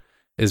division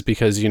is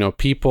because,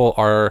 people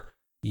are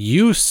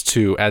used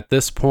to, at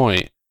this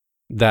point,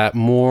 that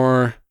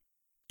more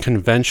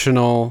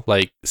conventional,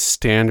 like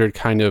standard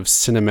kind of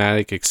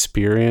cinematic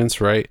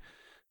experience, right?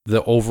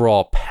 The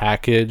overall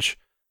package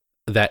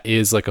that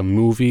is like a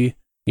movie.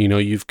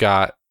 You've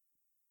got,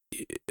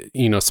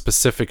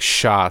 specific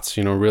shots,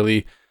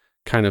 really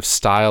kind of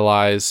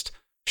stylized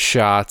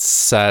shots,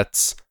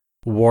 sets,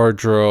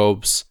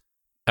 wardrobes.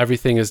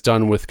 Everything is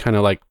done with kind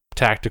of like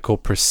tactical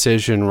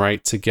precision,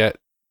 right? To get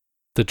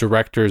the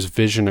director's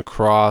vision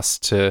across,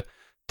 to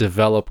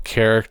develop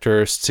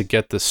characters, to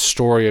get the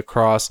story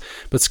across.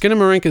 But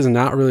Skinamarinky is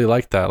not really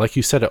like that. Like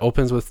you said, it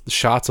opens with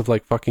shots of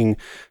like fucking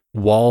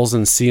walls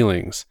and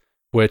ceilings,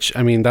 which,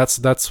 I mean,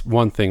 that's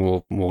one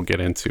thing we'll get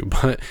into.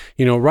 But,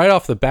 right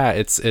off the bat,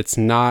 it's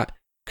not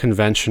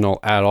conventional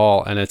at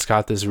all. And it's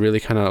got this really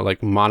kind of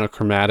like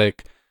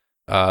monochromatic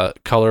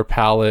color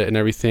palette and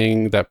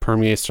everything that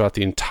permeates throughout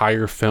the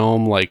entire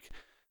film. Like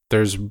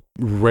there's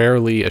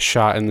rarely a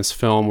shot in this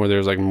film where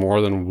there's like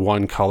more than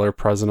one color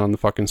present on the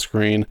fucking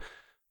screen,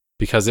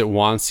 because it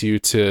wants you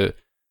to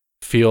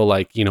feel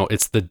like,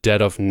 it's the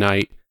dead of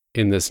night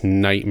in this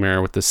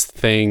nightmare with this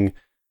thing.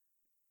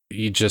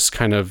 You just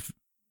kind of,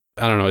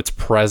 I don't know, its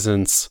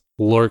presence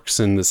lurks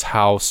in this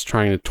house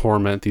trying to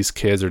torment these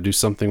kids or do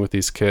something with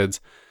these kids.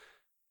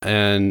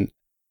 And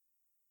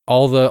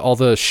all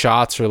the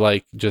shots are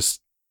like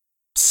just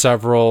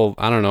several,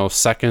 I don't know,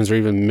 seconds or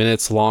even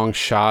minutes long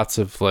shots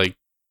of like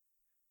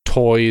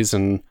toys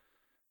and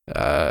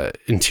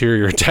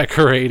interior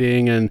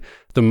decorating, and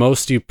the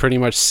most you pretty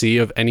much see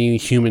of any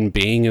human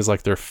being is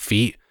like their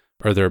feet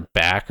or their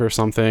back or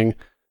something,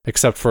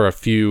 except for a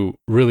few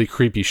really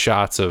creepy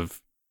shots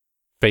of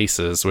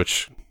faces,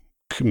 which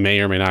may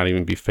or may not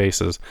even be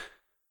faces.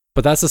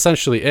 But that's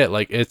essentially it.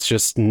 Like, it's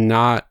just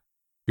not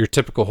your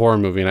typical horror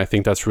movie, and I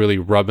think that's really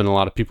rubbing a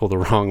lot of people the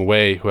wrong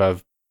way who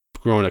have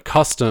grown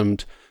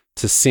accustomed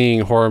to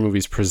seeing horror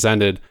movies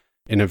presented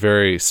in a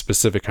very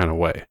specific kind of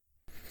way.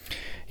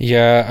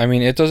 Yeah, I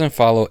mean, it doesn't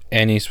follow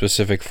any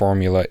specific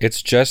formula.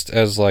 It's just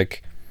as,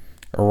 like,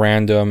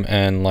 random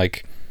and,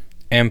 like,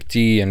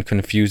 empty and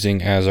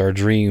confusing as our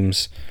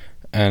dreams.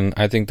 And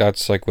I think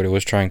that's, like, what it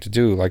was trying to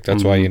do. Like,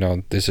 that's why,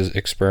 this is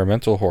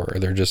experimental horror.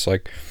 They're just,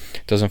 like,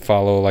 it doesn't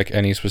follow, like,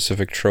 any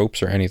specific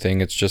tropes or anything.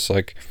 It's just,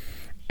 like...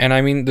 And,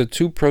 I mean, the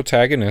two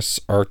protagonists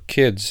are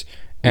kids.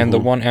 And the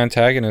one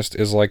antagonist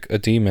is, like, a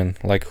demon.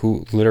 Like,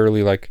 who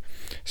literally, like...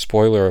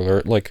 Spoiler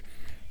alert, like...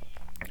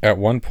 At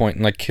one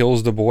point, like,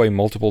 kills the boy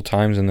multiple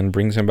times and then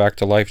brings him back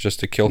to life just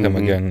to kill him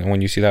again. And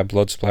when you see that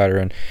blood splatter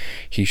and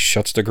he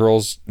shuts the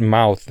girl's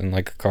mouth and,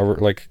 like,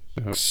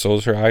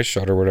 sews her eyes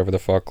shut or whatever the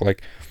fuck,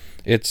 like,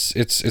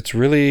 it's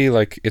really,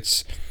 like,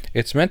 it's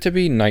meant to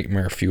be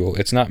nightmare fuel.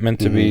 It's not meant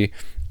to be...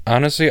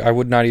 Honestly, I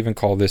would not even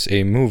call this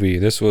a movie.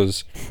 This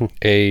was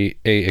a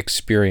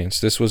experience.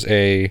 This was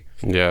a...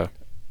 Yeah.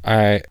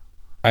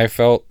 I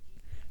felt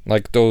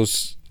like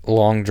those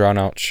long,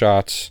 drawn-out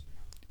shots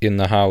in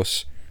the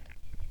house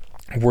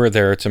were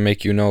there to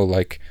make you know,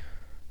 like,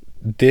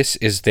 this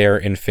is their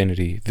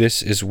infinity.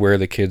 This is where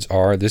the kids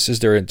are. This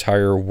is their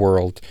entire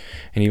world.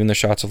 And even the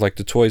shots of, like,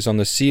 the toys on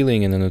the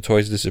ceiling, and then the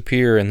toys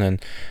disappear, and then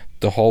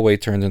the hallway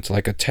turns into,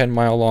 like, a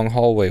 10-mile long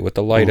hallway with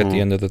the light at the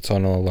end of the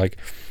tunnel. Like,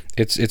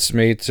 it's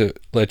made to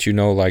let you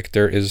know, like,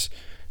 there is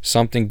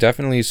something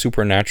definitely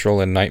supernatural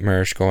and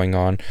nightmarish going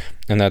on,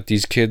 and that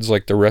these kids,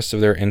 like, the rest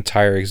of their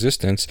entire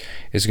existence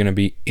is going to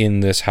be in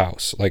this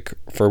house, like,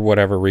 for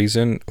whatever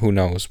reason, who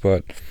knows.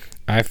 But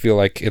I feel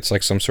like it's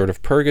like some sort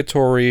of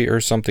purgatory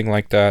or something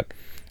like that.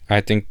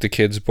 I think the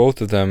kids,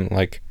 both of them,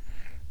 like,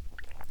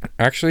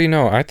 actually,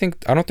 no, I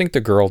don't think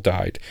the girl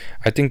died.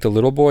 I think the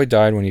little boy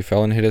died when he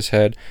fell and hit his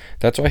head.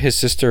 That's why his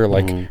sister,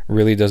 like,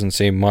 really doesn't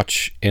say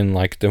much in,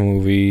 like, the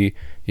movie,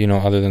 you know,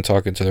 other than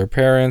talking to their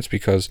parents,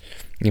 because,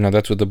 you know,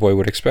 that's what the boy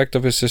would expect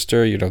of his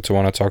sister, you know, to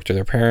want to talk to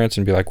their parents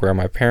and be like, where are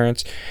my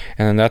parents?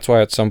 And then that's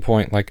why at some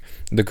point, like,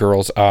 the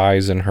girl's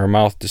eyes and her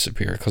mouth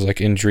disappear, because,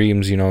 like, in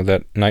dreams, you know,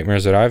 that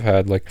nightmares that I've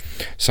had, like,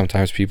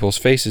 sometimes people's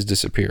faces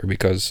disappear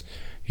because,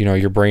 you know,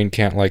 your brain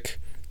can't, like,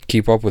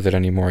 keep up with it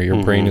anymore.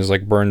 Your brain is,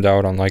 like, burned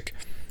out on, like,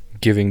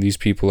 giving these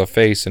people a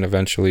face, and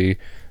eventually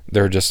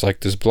they're just like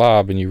this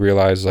blob, and you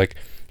realize, like,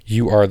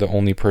 you are the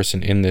only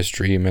person in this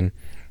dream. And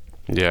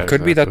yeah, it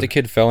could be that the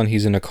kid fell and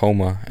he's in a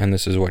coma and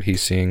this is what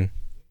he's seeing.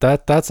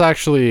 That's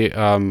actually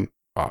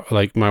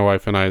like my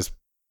wife and I's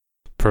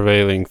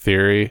prevailing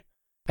theory,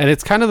 and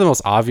it's kind of the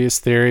most obvious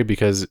theory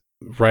because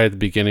right at the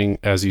beginning,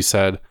 as you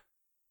said,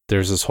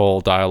 there's this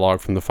whole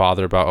dialogue from the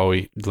father about, oh,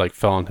 he, like,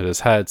 fell and hit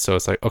his head. So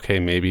it's like, okay,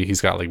 maybe he's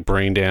got, like,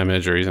 brain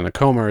damage or he's in a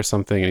coma or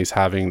something, and he's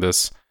having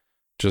this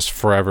just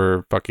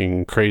forever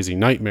fucking crazy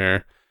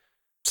nightmare.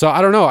 So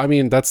I don't know. I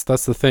mean, that's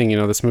the thing. You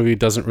know, this movie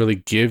doesn't really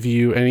give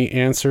you any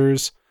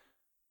answers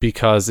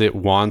because it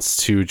wants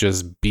to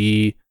just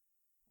be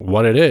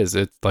what it is.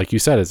 It's like you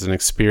said, it's an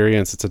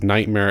experience. It's a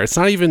nightmare. It's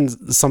not even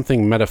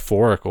something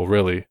metaphorical,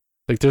 really.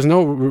 Like, there's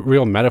no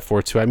real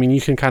metaphor to it. I mean,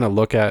 you can kind of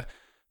look at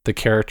the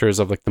characters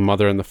of, like, the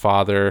mother and the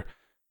father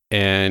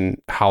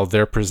and how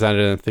they're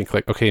presented and think,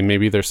 like, okay,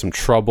 maybe there's some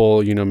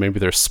trouble, you know,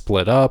 maybe they're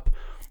split up,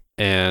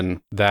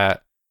 and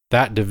that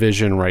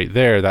division right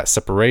there, that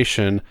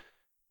separation,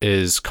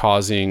 is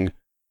causing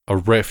a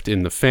rift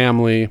in the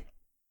family.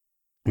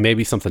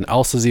 Maybe something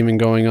else is even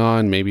going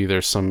on. Maybe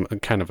there's some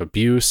kind of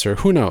abuse, or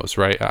who knows,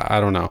 right? I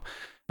don't know.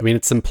 I mean,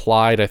 it's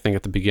implied, I think,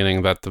 at the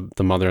beginning that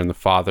the mother and the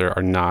father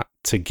are not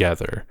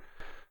together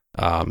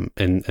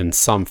in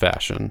some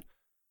fashion.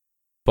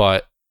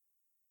 But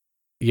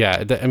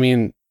yeah, I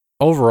mean,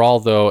 overall,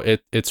 though,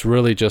 it's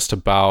really just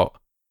about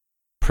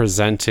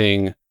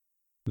presenting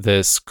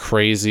this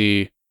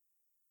crazy,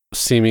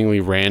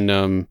 seemingly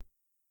random,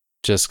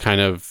 just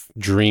kind of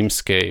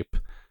dreamscape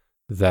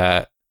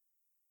that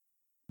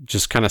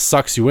just kind of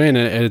sucks you in,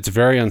 and it's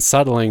very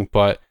unsettling.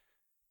 But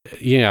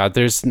yeah,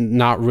 there's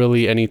not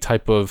really any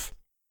type of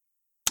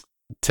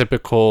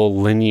typical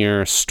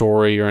linear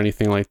story or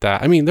anything like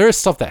that. I mean, there is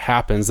stuff that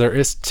happens. There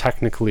is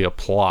technically a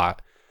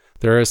plot.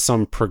 There is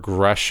some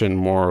progression,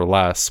 more or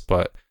less,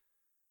 but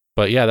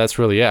yeah, that's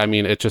really it. I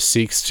mean, it just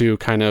seeks to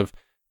kind of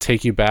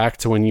take you back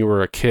to when you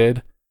were a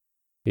kid.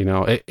 You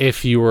know,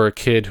 if you were a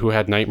kid who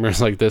had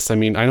nightmares like this. I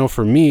mean, I know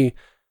for me,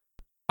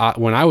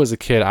 when I was a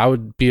kid, I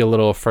would be a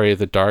little afraid of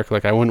the dark.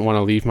 Like, I wouldn't want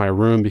to leave my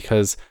room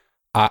because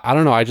I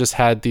don't know. I just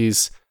had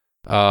these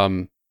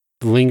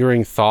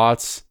lingering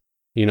thoughts,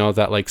 you know,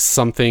 that, like,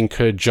 something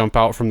could jump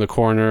out from the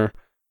corner,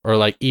 or,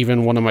 like,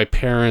 even one of my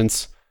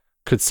parents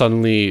could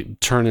suddenly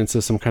turn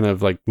into some kind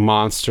of, like,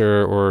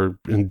 monster or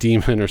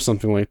demon or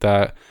something like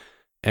that.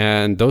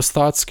 And those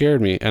thoughts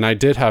scared me. And I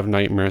did have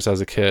nightmares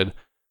as a kid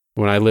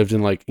when I lived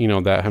in, like, you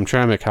know, that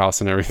Hamtramck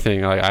house and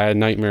everything. Like, I had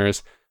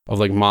nightmares of,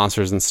 like,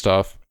 monsters and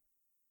stuff.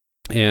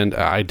 And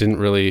I didn't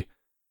really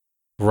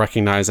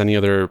recognize any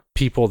other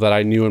people that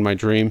I knew in my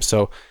dream.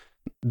 So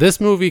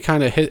this movie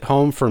kind of hit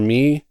home for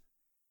me,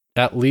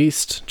 at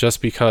least,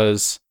 just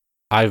because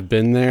I've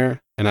been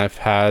there and I've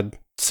had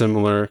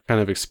similar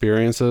kind of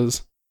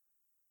experiences.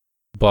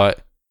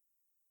 But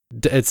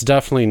it's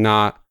definitely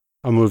not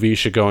a movie you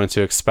should go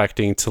into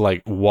expecting to,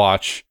 like,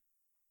 watch,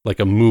 like,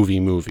 a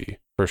movie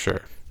for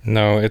sure.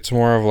 No, it's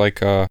more of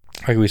like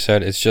we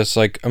said, it's just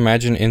like,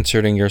 imagine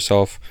inserting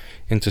yourself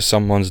into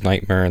someone's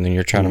nightmare and then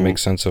you're trying to make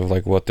sense of,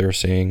 like, what they're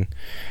seeing.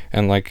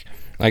 And, like,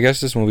 I guess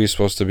this movie is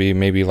supposed to be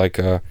maybe like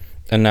a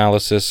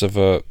analysis of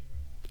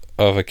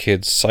a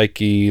kid's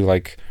psyche,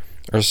 like,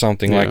 or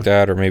something like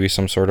that, or maybe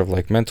some sort of,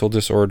 like, mental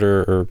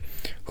disorder, or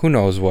who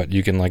knows what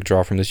you can, like,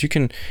 draw from this. You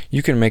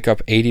can make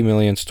up 80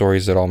 million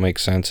stories that all make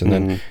sense and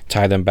then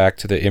tie them back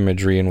to the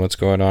imagery and what's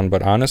going on.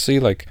 But honestly,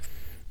 like,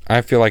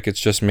 I feel like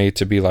it's just made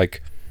to be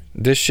like,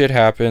 this shit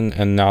happened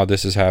and now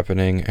this is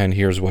happening and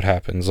here's what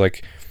happens.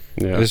 Like,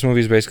 this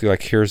movie is basically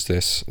like, here's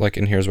this, like,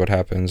 and here's what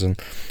happens. And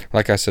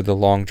like I said, the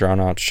long drawn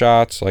out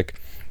shots, like,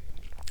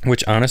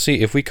 which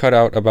honestly, if we cut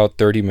out about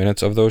 30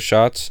 minutes of those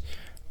shots,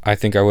 I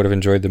think I would have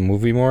enjoyed the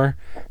movie more.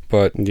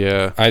 But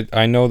yeah,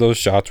 I know those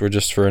shots were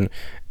just for an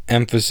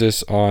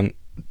emphasis on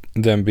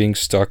them being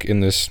stuck in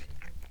this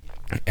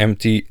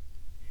empty,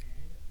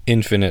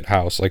 infinite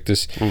house. Like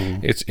this,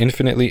 it's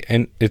infinitely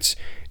empty,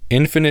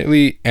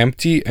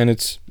 and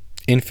it's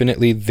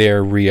infinitely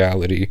their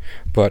reality.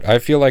 But I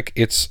feel like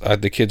it's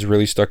the kid's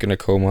really stuck in a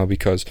coma,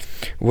 because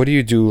what do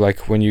you do,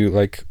 like, when you,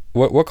 like,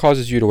 what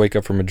causes you to wake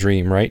up from a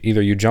dream, right?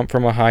 Either you jump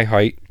from a high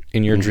height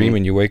in your dream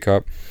and you wake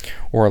up,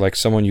 or like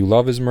someone you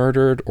love is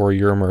murdered or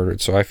you're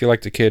murdered. So I feel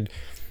like the kid,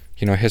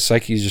 you know, his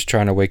psyche is just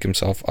trying to wake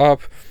himself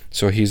up.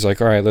 So he's like,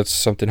 all right, let's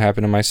something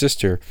happen to my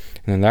sister.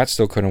 And then that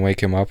still couldn't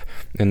wake him up.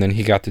 And then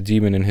he got the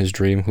demon in his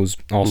dream, who's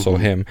also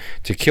him,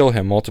 to kill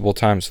him multiple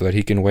times so that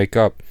he can wake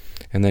up.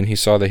 And then he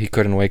saw that he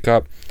couldn't wake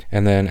up.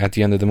 And then at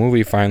the end of the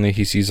movie, finally,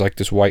 he sees like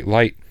this white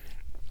light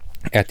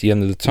at the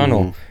end of the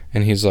tunnel.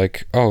 And he's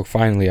like, oh,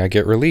 finally, I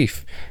get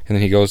relief. And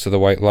then he goes to the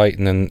white light,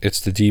 and then it's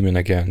the demon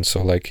again.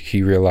 So like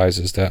he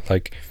realizes that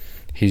like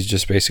he's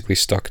just basically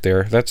stuck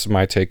there. That's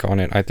my take on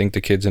it. I think the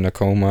kid's in a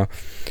coma,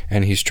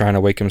 and he's trying to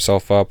wake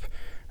himself up,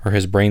 or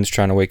his brain's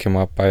trying to wake him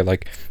up by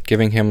like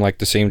giving him like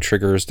the same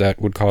triggers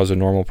that would cause a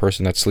normal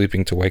person that's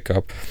sleeping to wake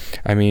up.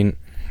 I mean,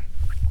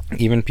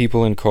 even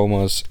people in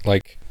comas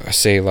like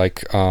say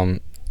like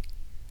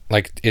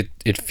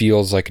it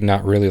feels like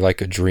not really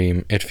like a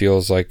dream. It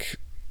feels like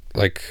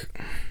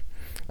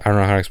I don't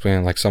know how to explain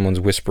it, like someone's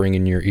whispering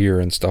in your ear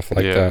and stuff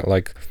like that.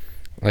 Like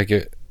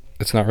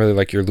it's not really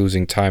like you're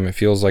losing time. It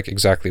feels like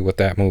exactly what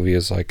that movie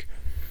is like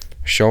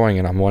showing.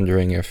 And I'm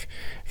wondering if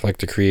like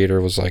the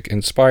creator was like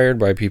inspired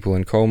by people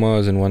in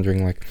comas and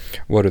wondering like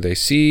what do they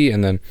see,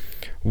 and then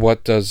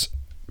what does,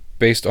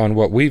 based on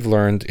what we've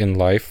learned in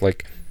life,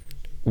 like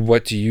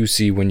what do you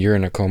see when you're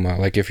in a coma?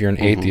 Like if you're an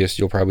atheist,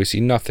 you'll probably see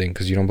nothing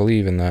because you don't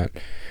believe in that.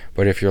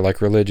 But if you're like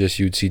religious,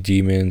 you'd see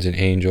demons and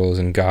angels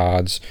and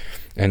gods,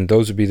 and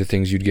those would be the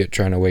things you'd get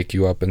trying to wake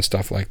you up and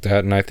stuff like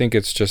that. And I think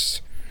it's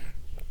just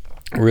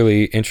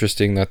really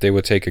interesting that they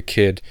would take a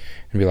kid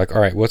and be like,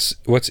 all right,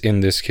 what's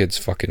in this kid's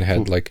fucking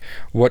head? Like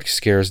what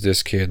scares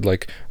this kid?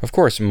 Like, of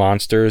course,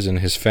 monsters and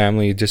his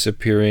family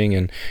disappearing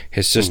and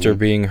his sister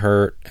being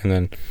hurt, and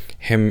then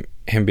him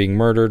being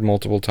murdered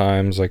multiple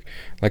times. Like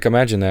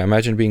imagine that.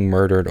 Imagine being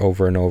murdered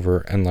over and over,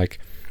 and like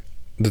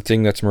the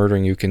thing that's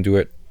murdering you can do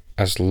it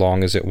as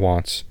long as it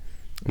wants.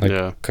 Like,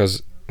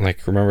 because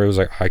like remember, it was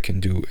like, I can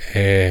do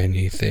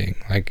anything.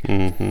 Like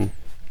and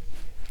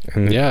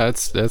yeah,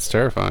 it's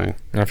terrifying.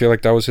 And I feel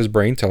like that was his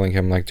brain telling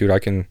him like, dude, I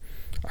can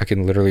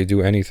literally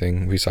do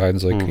anything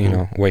besides like you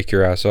know, wake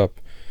your ass up.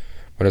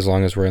 But as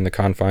long as we're in the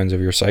confines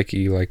of your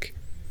psyche, like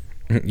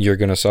you're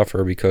gonna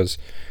suffer. Because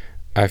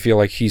I feel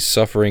like he's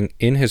suffering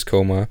in his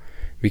coma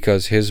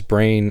because his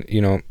brain,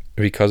 you know,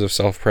 because of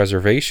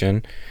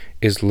self-preservation,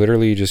 is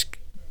literally just,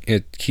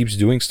 it keeps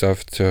doing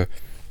stuff to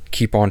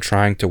keep on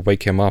trying to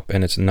wake him up,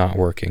 and it's not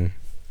working.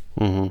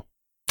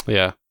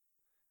 Yeah,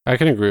 I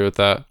can agree with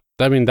that.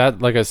 I mean,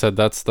 that, like I said,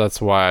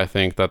 that's why I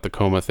think that the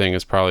coma thing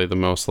is probably the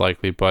most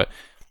likely. But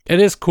it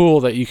is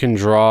cool that you can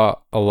draw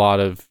a lot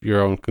of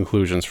your own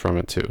conclusions from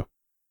it too,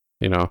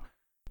 you know.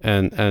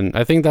 And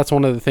I think that's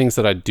one of the things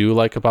that I do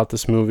like about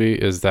this movie,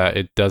 is that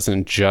it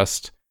doesn't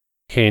just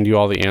hand you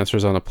all the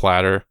answers on a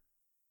platter,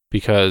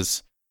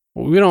 because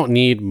we don't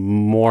need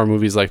more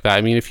movies like that.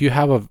 I mean, if you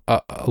have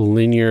a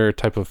linear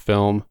type of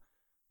film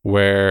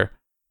where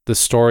the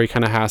story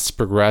kind of has to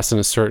progress in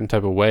a certain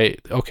type of way,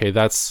 okay,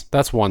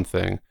 that's one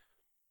thing.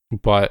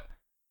 But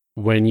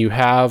when you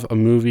have a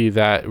movie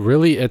that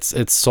really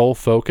its sole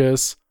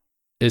focus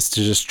is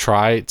to just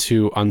try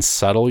to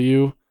unsettle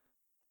you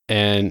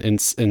and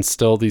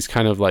instill these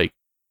kind of like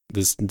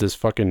this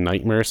fucking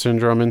nightmare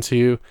syndrome into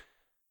you,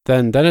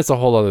 then it's a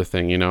whole other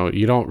thing. You know,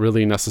 you don't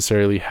really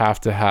necessarily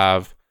have to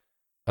have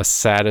a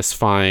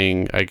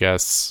satisfying, I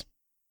guess,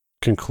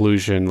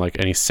 conclusion, like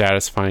any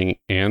satisfying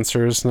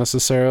answers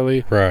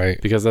necessarily,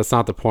 right? Because that's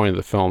not the point of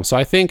the film. So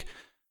I think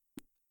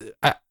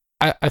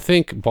I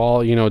think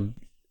Ball, you know,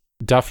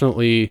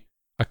 definitely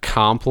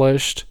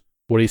accomplished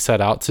what he set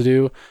out to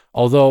do,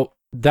 although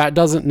that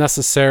doesn't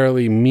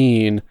necessarily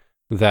mean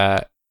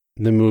that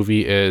the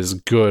movie is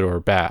good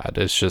or bad.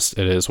 It's just,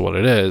 it is what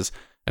it is.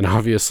 And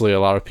obviously a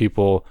lot of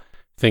people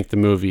think the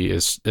movie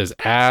is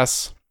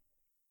ass.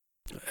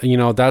 You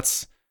know,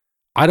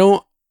 I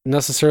don't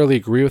necessarily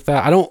agree with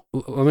that.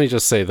 Let me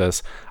just say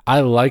this. I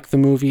like the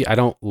movie. I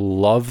don't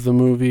love the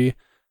movie.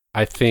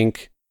 I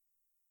think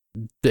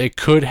it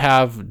could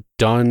have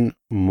done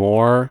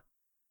more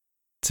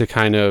to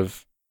kind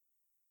of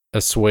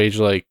assuage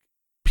like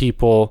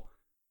people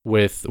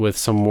with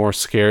some more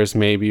scares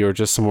maybe, or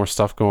just some more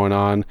stuff going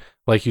on.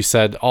 Like you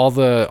said, all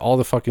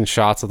the fucking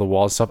shots of the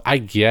wall and stuff, I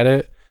get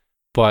it,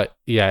 but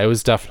yeah, it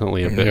was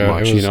definitely a bit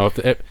much. You know, if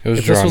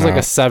this was like a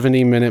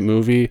 70-minute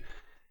movie,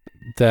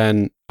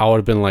 then I would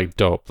have been like,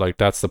 dope, like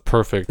that's the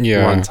perfect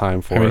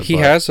runtime for it. I mean,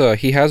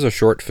 he has a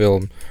short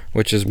film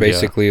which is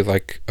basically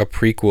like a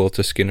prequel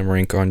to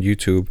Skinamarinky on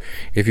YouTube.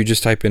 If you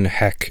just type in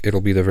heck,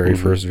 it'll be the very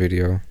first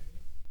video.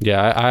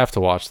 Yeah, I have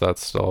to watch that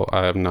still.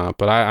 I have not,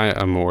 but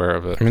I'm aware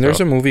of it. I mean, there's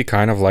a movie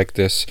kind of like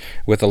this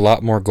with a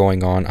lot more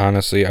going on.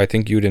 Honestly, I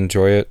think you'd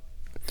enjoy it.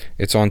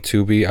 It's on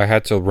Tubi. I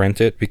had to rent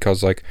it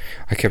because like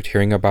I kept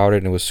hearing about it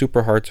and it was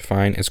super hard to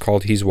find. It's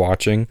called He's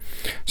Watching.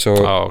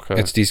 So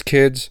it's these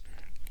kids,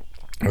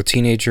 a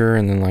teenager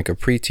and then like a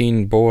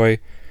preteen boy.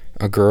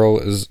 The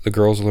girl's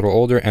a little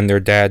older, and their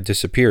dad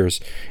disappears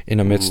in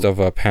the midst of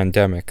a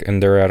pandemic,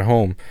 and they're at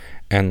home,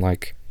 and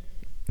like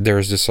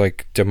there's this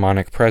like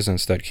demonic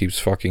presence that keeps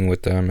fucking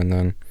with them, and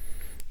then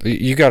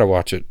You gotta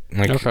watch it.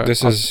 Like Okay,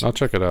 I'll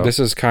check it out. This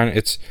is kind of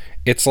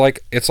it's like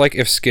if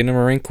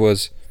Skinamarink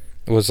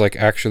was like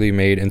actually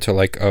made into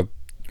like a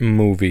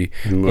movie,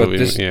 but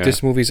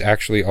this movie's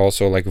actually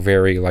also like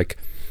very like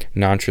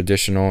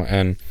non-traditional,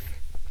 and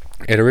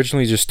it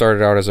originally just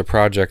started out as a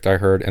project, I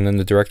heard, and then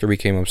the director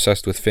became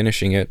obsessed with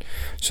finishing it,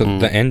 so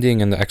the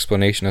ending and the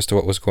explanation as to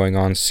what was going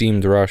on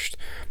seemed rushed.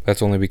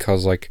 That's only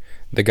because like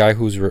the guy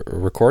who's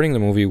recording the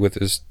movie with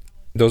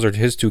those are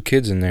his 2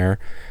 kids in there,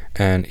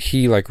 and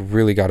he like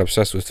really got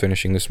obsessed with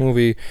finishing this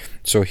movie,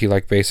 so he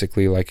like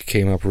basically like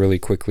came up really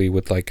quickly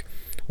with like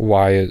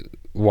why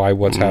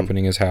what's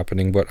happening is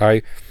happening. But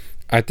I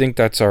think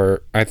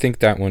I think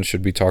that one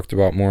should be talked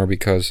about more,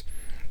 because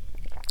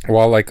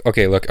while like,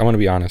 okay, look, I'm gonna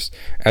be honest,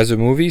 as a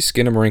movie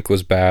Skinamarink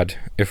was bad,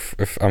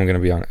 if I'm gonna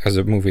be honest. As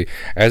a movie,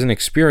 as an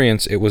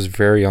experience, it was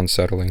very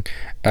unsettling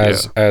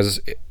as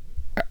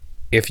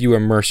if you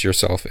immerse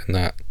yourself in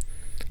that.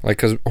 Like,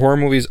 because horror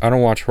movies, I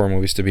don't watch horror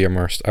movies to be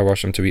immersed. I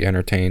watch them to be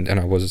entertained, and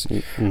I was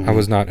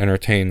not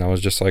entertained. I was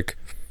just like,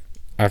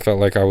 I felt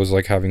like I was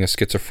like having a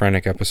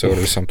schizophrenic episode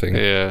or something.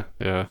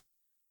 Yeah.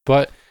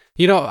 But,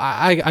 you know,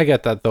 I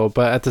get that though.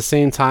 But at the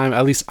same time,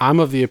 at least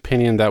I'm of the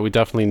opinion that we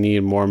definitely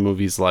need more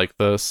movies like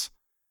this,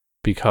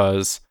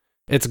 because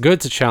it's good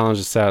to challenge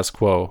the status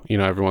quo, you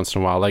know, every once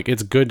in a while. Like,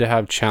 it's good to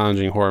have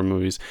challenging horror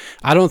movies.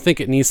 I don't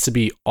think it needs to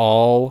be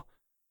all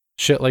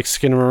shit like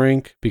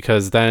Skinamarink,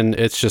 because then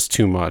it's just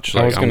too much.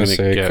 Like, I was gonna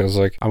say, because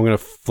like I'm gonna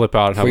flip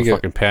out and have a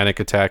fucking panic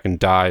attack and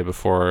die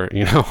before,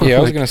 you know. Yeah, I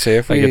was gonna say,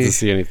 if I get to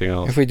see anything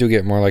else. If we do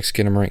get more like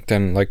Skinamarink,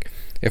 then like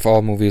if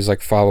all movies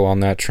like follow on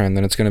that trend,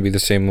 then it's gonna be the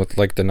same with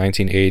like the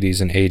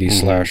 1980s and 80s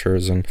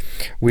slashers, and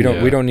we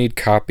don't need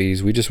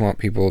copies. We just want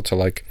people to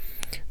like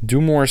do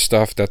more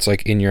stuff that's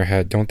like in your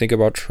head. Don't think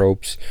about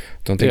tropes.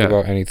 Don't think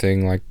about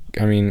anything. Like,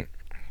 I mean,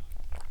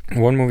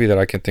 one movie that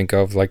I can think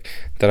of, like,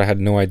 that I had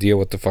no idea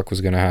what the fuck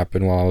was going to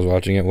happen while I was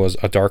watching it, was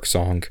A Dark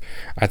Song.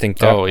 I think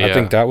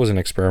that was an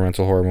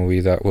experimental horror movie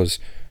that was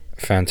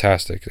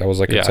fantastic. That was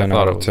like a 10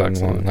 out of 10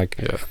 one. Like,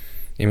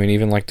 I mean,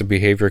 even like the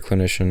behavior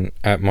clinician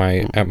at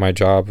my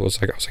job I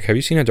was like, have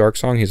you seen A Dark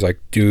Song? He's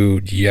like,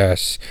 dude,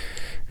 yes.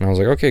 And I was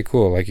like, okay,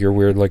 cool. Like, you're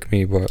weird like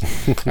me, but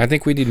I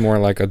think we need more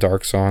like A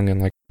Dark Song.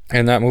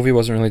 And that movie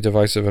wasn't really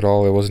divisive at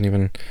all. It wasn't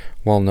even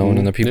well known,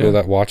 and the people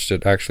that watched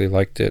it actually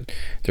liked it.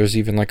 There's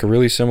even like a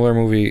really similar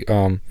movie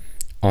on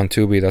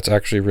Tubi that's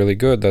actually really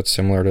good, that's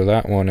similar to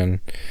that one, and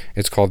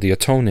it's called The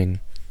Atoning,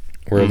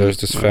 where there's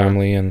this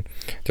family and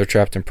they're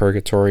trapped in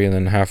purgatory, and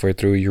then halfway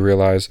through you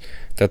realize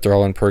that they're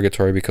all in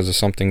purgatory because of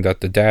something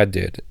that the dad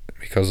did,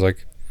 because,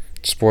 like,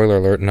 spoiler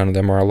alert, none of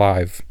them are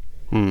alive.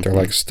 They're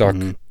like stuck.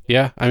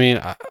 Yeah, I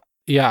mean,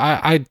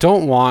 I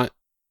don't want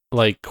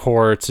like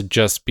horror to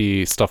just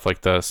be stuff like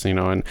this, you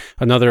know. And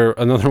another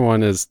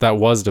one is that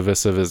was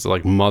divisive is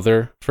like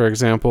Mother, for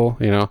example,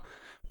 you know.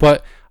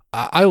 But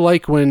I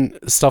like when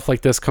stuff like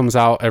this comes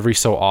out every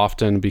so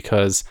often,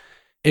 because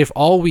if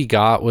all we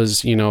got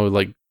was, you know,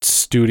 like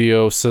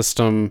studio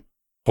system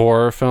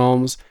horror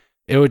films,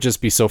 it would just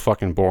be so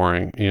fucking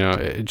boring, you know.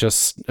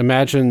 Just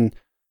imagine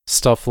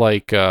stuff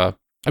like I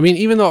mean,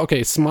 even though,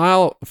 okay,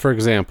 Smile, for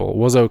example,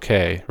 was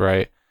okay,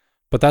 right?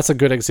 But that's a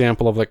good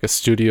example of like a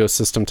studio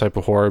system type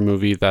of horror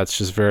movie that's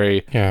just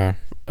very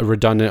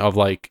redundant, of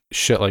like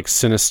shit like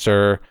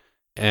Sinister,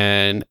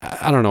 and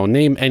I don't know,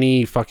 name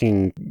any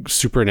fucking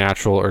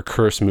supernatural or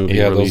curse movie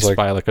released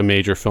by like a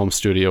major film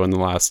studio in the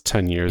last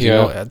 10 years. You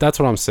know, that's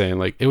what I'm saying.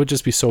 Like, it would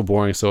just be so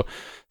boring. So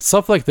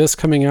stuff like this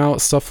coming out,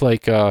 stuff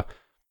like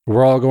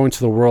We're All Going to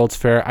the World's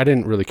Fair, I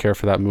didn't really care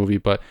for that movie,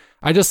 but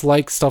I just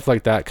like stuff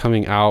like that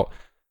coming out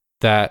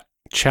that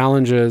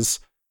challenges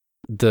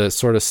the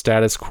sort of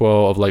status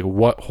quo of like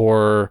what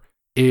horror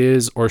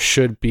is or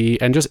should be,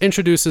 and just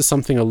introduces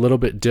something a little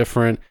bit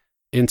different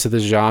into the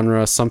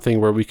genre, something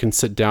where we can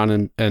sit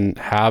down and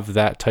have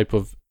that type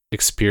of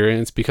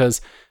experience.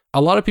 Because a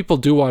lot of people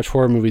do watch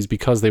horror movies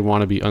because they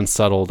want to be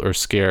unsettled or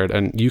scared,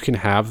 and you can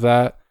have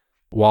that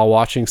while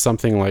watching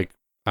something like,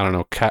 I don't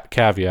know,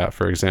 Caveat,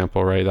 for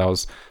example, right? That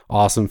was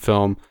awesome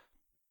film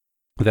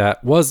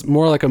that was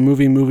more like a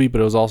movie,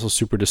 but it was also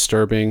super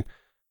disturbing.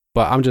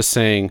 But I'm just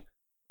saying,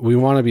 we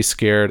want to be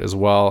scared as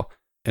well,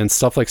 and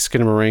stuff like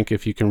Skinamarink,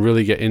 if you can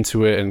really get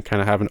into it and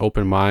kind of have an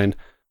open mind,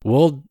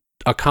 will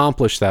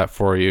accomplish that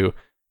for you.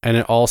 And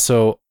it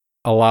also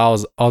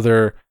allows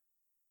other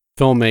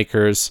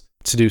filmmakers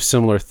to do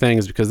similar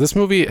things, because this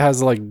movie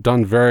has like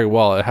done very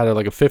well. It had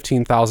like a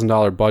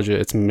 $15,000 budget.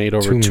 It's made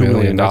over $2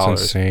 million.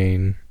 That's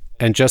insane.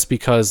 And just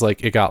because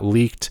like it got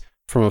leaked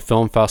from a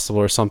film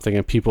festival or something,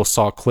 and people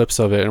saw clips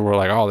of it and were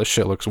like, oh, this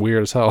shit looks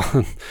weird as hell.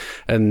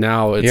 And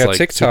now it's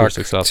like super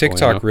successful.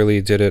 TikTok, you know? Really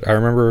did it. I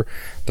remember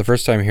the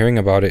first time hearing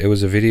about it, it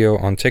was a video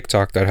on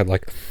TikTok that had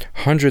like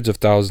hundreds of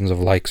thousands of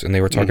likes, and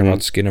they were talking about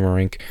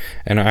Skinamarink.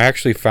 And I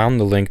actually found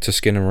the link to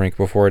Skinamarink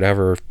before it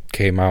ever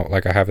came out.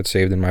 Like, I have it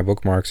saved in my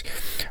bookmarks.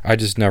 I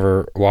just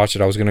never watched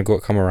it. I was gonna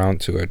come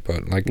around to it,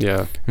 but like,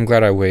 I'm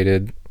glad I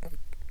waited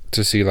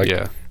to see like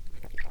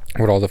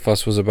what all the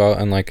fuss was about.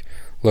 And like,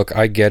 look,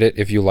 I get it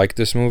if you like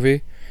this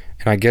movie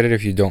and I get it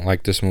if you don't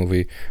like this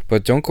movie,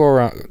 but don't go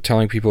around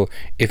telling people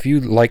if you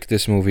like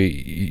this movie,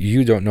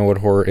 you don't know what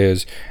horror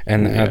is.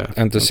 And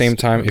at the same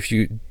time, if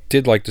you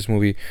did like this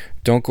movie,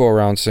 don't go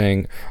around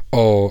saying,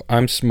 "Oh,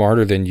 I'm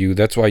smarter than you.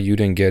 That's why you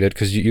didn't get it,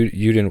 because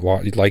you didn't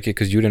like it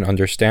because you didn't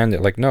understand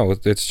it." Like, no,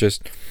 it's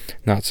just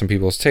not some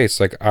people's tastes.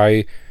 Like,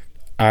 I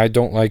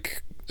don't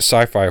like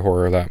sci-fi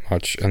horror that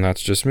much, and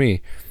that's just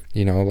me.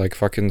 You know, like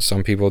fucking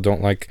some people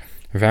don't like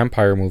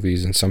vampire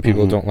movies, and some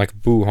people don't like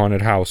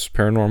haunted house,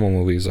 paranormal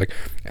movies, like,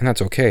 and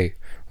that's okay.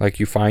 Like,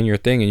 you find your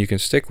thing and you can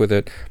stick with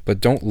it, but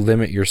don't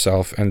limit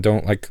yourself, and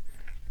don't like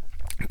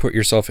put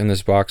yourself in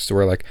this box to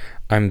where like,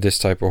 I'm this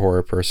type of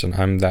horror person,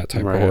 I'm that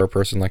type of horror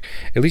person. Like,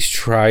 at least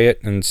try it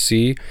and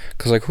see,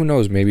 because like, who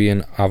knows, maybe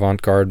an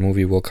avant-garde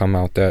movie will come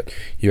out that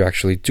you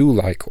actually do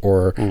like,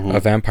 or a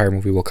vampire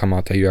movie will come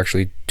out that you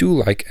actually do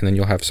like, and then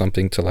you'll have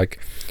something to like,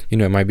 you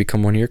know, it might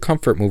become one of your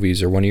comfort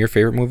movies or one of your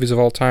favorite movies of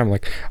all time.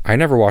 Like, I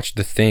never watched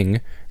The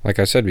Thing, like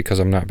I said, because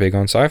I'm not big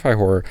on sci-fi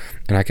horror,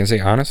 and I can say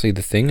honestly,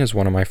 The Thing is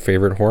one of my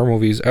favorite horror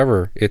movies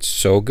ever. It's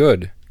so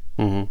good.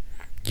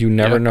 You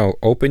never know.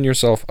 Open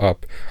yourself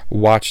up.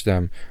 Watch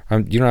them.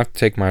 You don't have to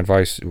take my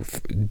advice.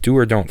 Do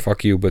or don't.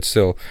 Fuck you. But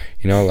still,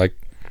 you know, like,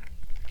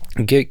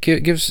 give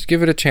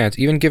it a chance.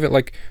 Even give it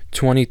like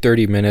 20,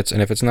 30 minutes.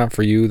 And if it's not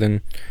for you,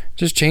 then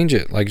just change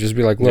it. Like, just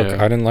be like, look,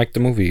 I didn't like the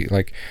movie.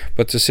 Like,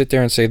 but to sit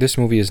there and say this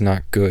movie is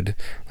not good,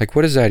 like,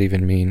 what does that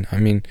even mean? I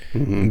mean,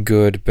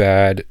 good,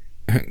 bad,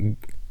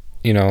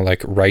 you know,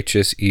 like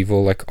righteous,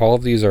 evil, like all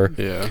of these are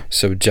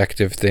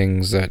subjective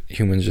things that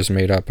humans just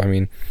made up. I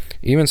mean,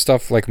 even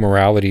stuff like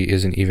morality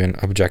isn't even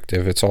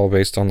objective. It's all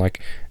based on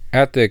like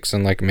ethics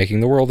and like making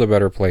the world a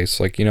better place,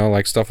 like, you know,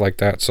 like stuff like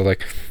that. So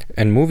like,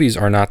 and movies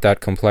are not that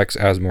complex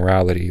as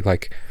morality.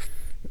 Like,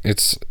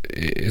 it's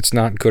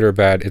not good or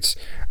bad.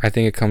 I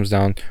think it comes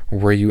down,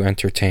 were you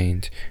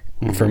entertained?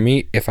 For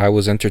me, if I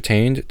was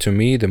entertained, to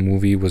me the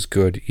movie was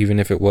good, even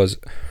if it was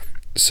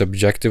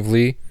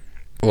subjectively,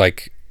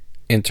 like,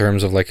 in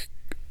terms of like,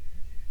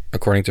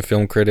 according to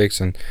film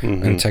critics and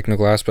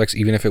technical aspects,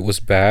 even if it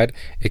was bad,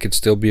 it could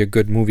still be a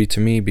good movie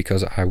to me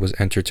because I was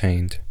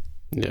entertained.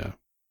 Yeah.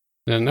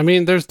 And I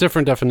mean, there's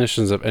different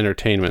definitions of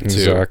entertainment too.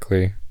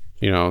 Exactly.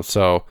 You know,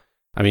 so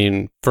I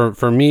mean,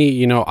 for me,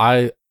 you know,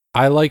 I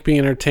like being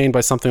entertained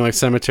by something like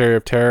Cemetery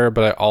of Terror,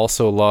 but I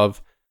also love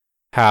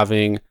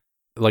having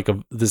like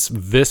this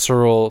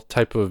visceral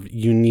type of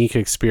unique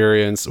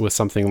experience with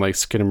something like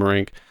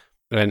Skinamarink.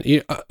 And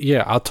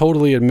yeah, I'll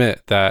totally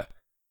admit that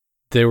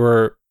there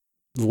were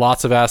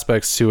lots of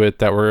aspects to it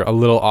that were a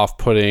little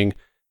off-putting,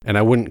 and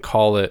I wouldn't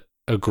call it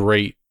a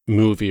great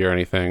movie or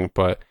anything,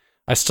 but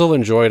I still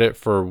enjoyed it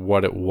for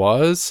what it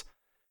was.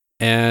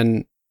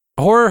 And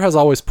horror has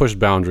always pushed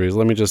boundaries.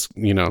 Let me just,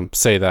 you know,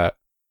 say that.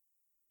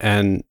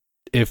 And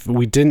if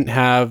we didn't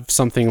have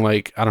something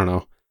like, I don't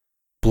know,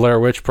 Blair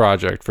Witch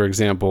Project, for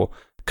example,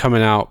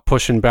 coming out,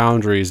 pushing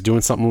boundaries,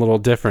 doing something a little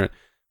different,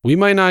 we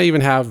might not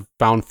even have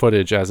found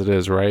footage as it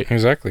is, right?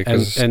 Exactly.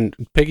 And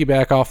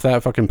piggyback off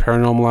that fucking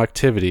Paranormal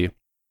Activity.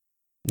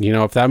 You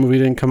know, if that movie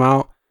didn't come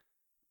out,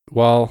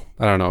 well,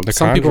 I don't know.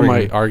 Some people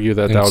might argue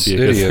that would be a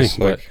good thing,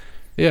 but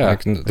yeah,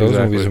 like, those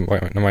movies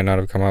might not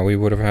have come out. We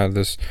would have had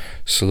this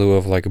slew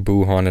of like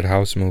haunted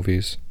house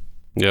movies.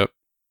 Yep.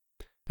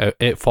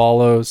 It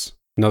Follows,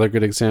 another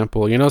good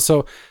example. You know,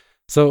 so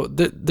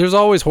there's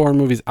always horror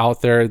movies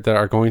out there that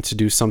are going to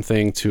do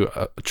something to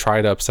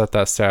try to upset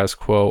that status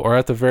quo, or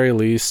at the very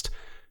least,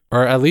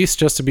 or at least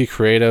just to be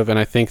creative. And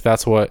I think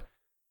that's what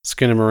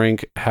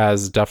Skinamarink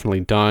has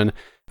definitely done.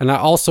 And I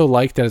also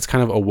like that it's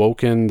kind of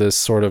awoken this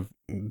sort of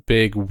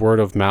big word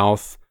of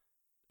mouth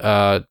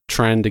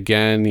trend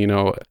again. You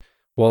know,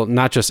 well,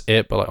 not just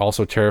it, but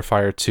also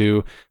Terrifier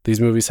 2. These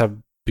movies have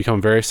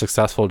become very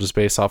successful just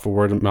based off of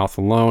word of mouth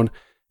alone.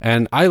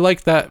 And I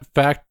like that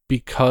fact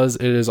because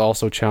it is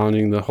also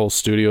challenging the whole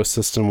studio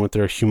system with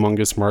their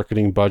humongous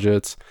marketing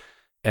budgets.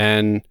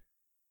 And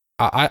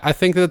I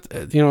think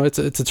that, you know, it's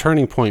a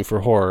turning point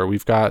for horror.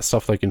 We've got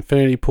stuff like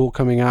Infinity Pool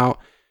coming out.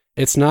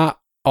 It's not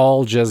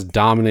all just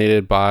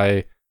dominated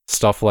by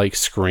stuff like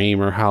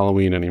Scream or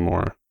Halloween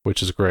anymore,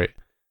 which is great.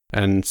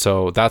 And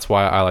so that's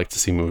why I like to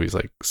see movies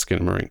like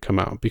Skinamarink come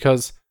out,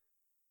 because,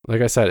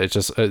 like I said,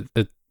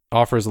 it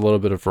offers a little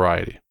bit of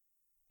variety.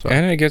 So.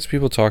 And it gets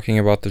people talking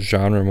about the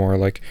genre more.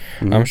 Like,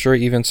 I'm sure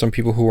even some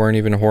people who aren't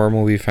even horror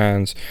movie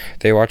fans,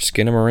 they watch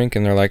Skinamarink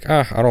and they're like,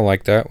 I don't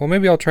like that. Well,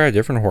 maybe I'll try a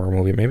different horror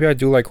movie. Maybe I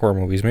do like horror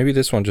movies. Maybe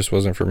this one just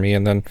wasn't for me.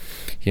 And then,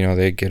 you know,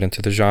 they get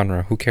into the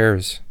genre. Who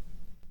cares?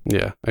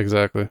 Yeah,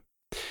 exactly.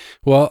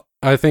 Well,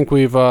 I think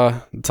we've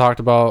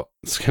talked about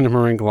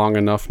Skinamarink long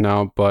enough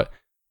now, but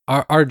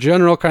our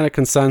general kind of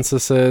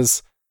consensus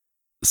is,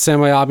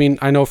 Sam, I mean,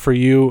 I know for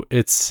you,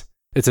 it's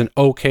an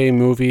okay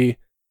movie,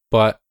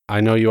 but I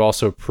know you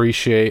also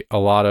appreciate a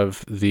lot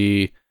of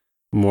the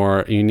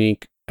more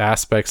unique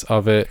aspects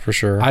of it. For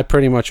sure. I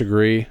pretty much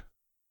agree.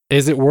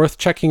 Is it worth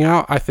checking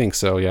out? I think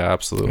so. Yeah,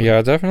 absolutely.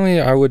 Yeah, definitely.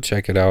 I would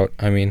check it out.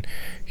 I mean,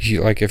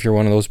 if you're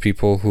one of those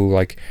people who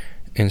like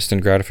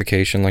instant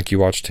gratification, like you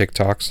watch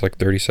TikToks, like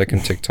 30-second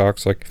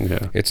TikToks, like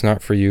it's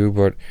not for you.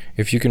 But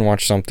if you can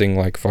watch something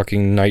like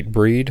fucking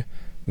Nightbreed,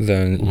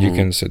 then you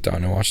can sit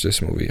down and watch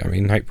this movie. I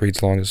mean,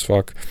 Nightbreed's long as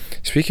fuck.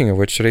 Speaking of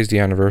which, today's the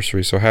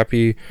anniversary, so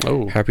happy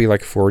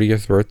like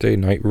 40th birthday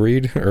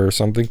Nightbreed or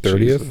something,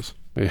 30th.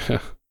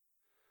 Jesus.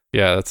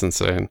 Yeah, that's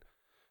insane.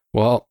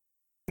 Well,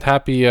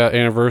 happy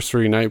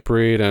anniversary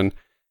Nightbreed, and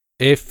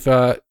if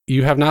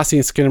you have not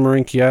seen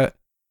Skinamarinky yet,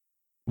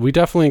 we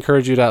definitely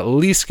encourage you to at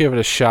least give it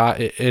a shot.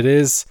 It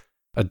is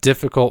a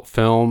difficult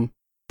film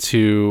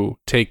to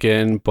take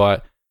in,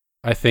 but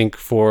I think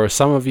for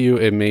some of you,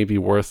 it may be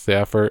worth the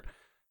effort.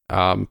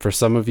 For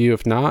some of you,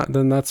 if not,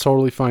 then that's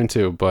totally fine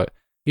too. But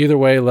either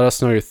way, let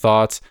us know your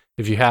thoughts.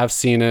 If you have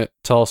seen it,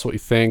 tell us what you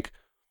think.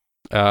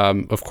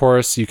 Of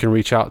course, you can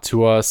reach out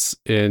to us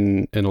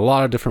in a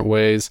lot of different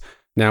ways.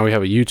 Now we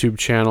have a YouTube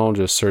channel.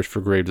 Just search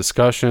for Grave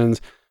Discussions.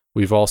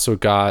 We've also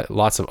got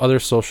lots of other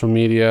social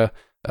media.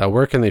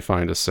 Where can they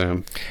find us,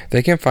 Sam?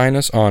 They can find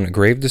us on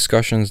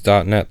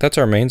gravediscussions.net. That's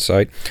our main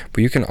site.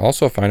 But you can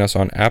also find us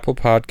on Apple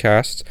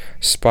Podcasts,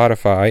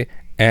 Spotify,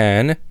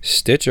 and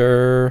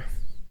Stitcher.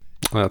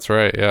 That's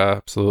right. Yeah,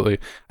 absolutely.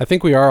 I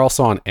think we are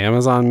also on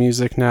Amazon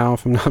Music now,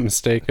 if I'm not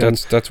mistaken.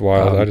 That's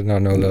wild. I did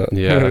not know that.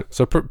 Yeah.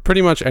 So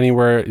pretty much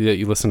anywhere that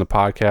you listen to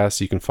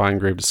podcasts, you can find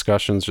Grave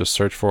Discussions. Just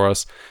search for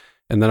us.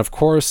 And then, of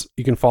course,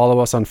 you can follow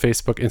us on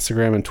Facebook,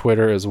 Instagram, and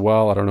Twitter as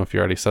well. I don't know if you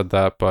already said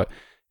that, but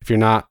if you're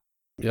not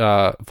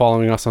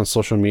following us on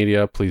social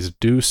media, please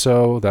do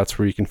so. That's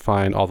where you can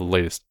find all the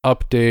latest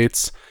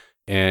updates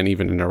and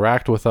even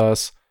interact with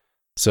us.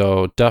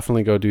 So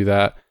definitely go do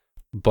that.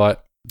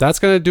 But that's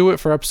going to do it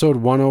for episode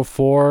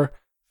 104.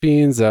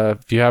 Fiends,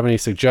 if you have any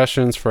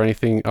suggestions for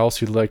anything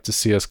else you'd like to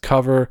see us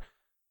cover,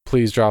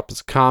 please drop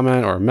us a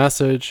comment or a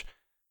message.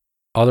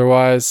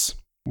 Otherwise,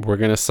 we're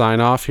going to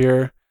sign off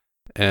here,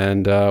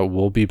 and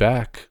we'll be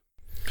back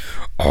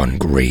on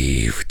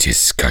Grave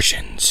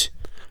Discussions.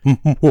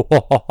 New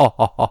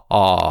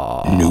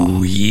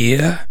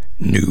year,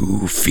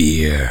 new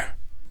fear.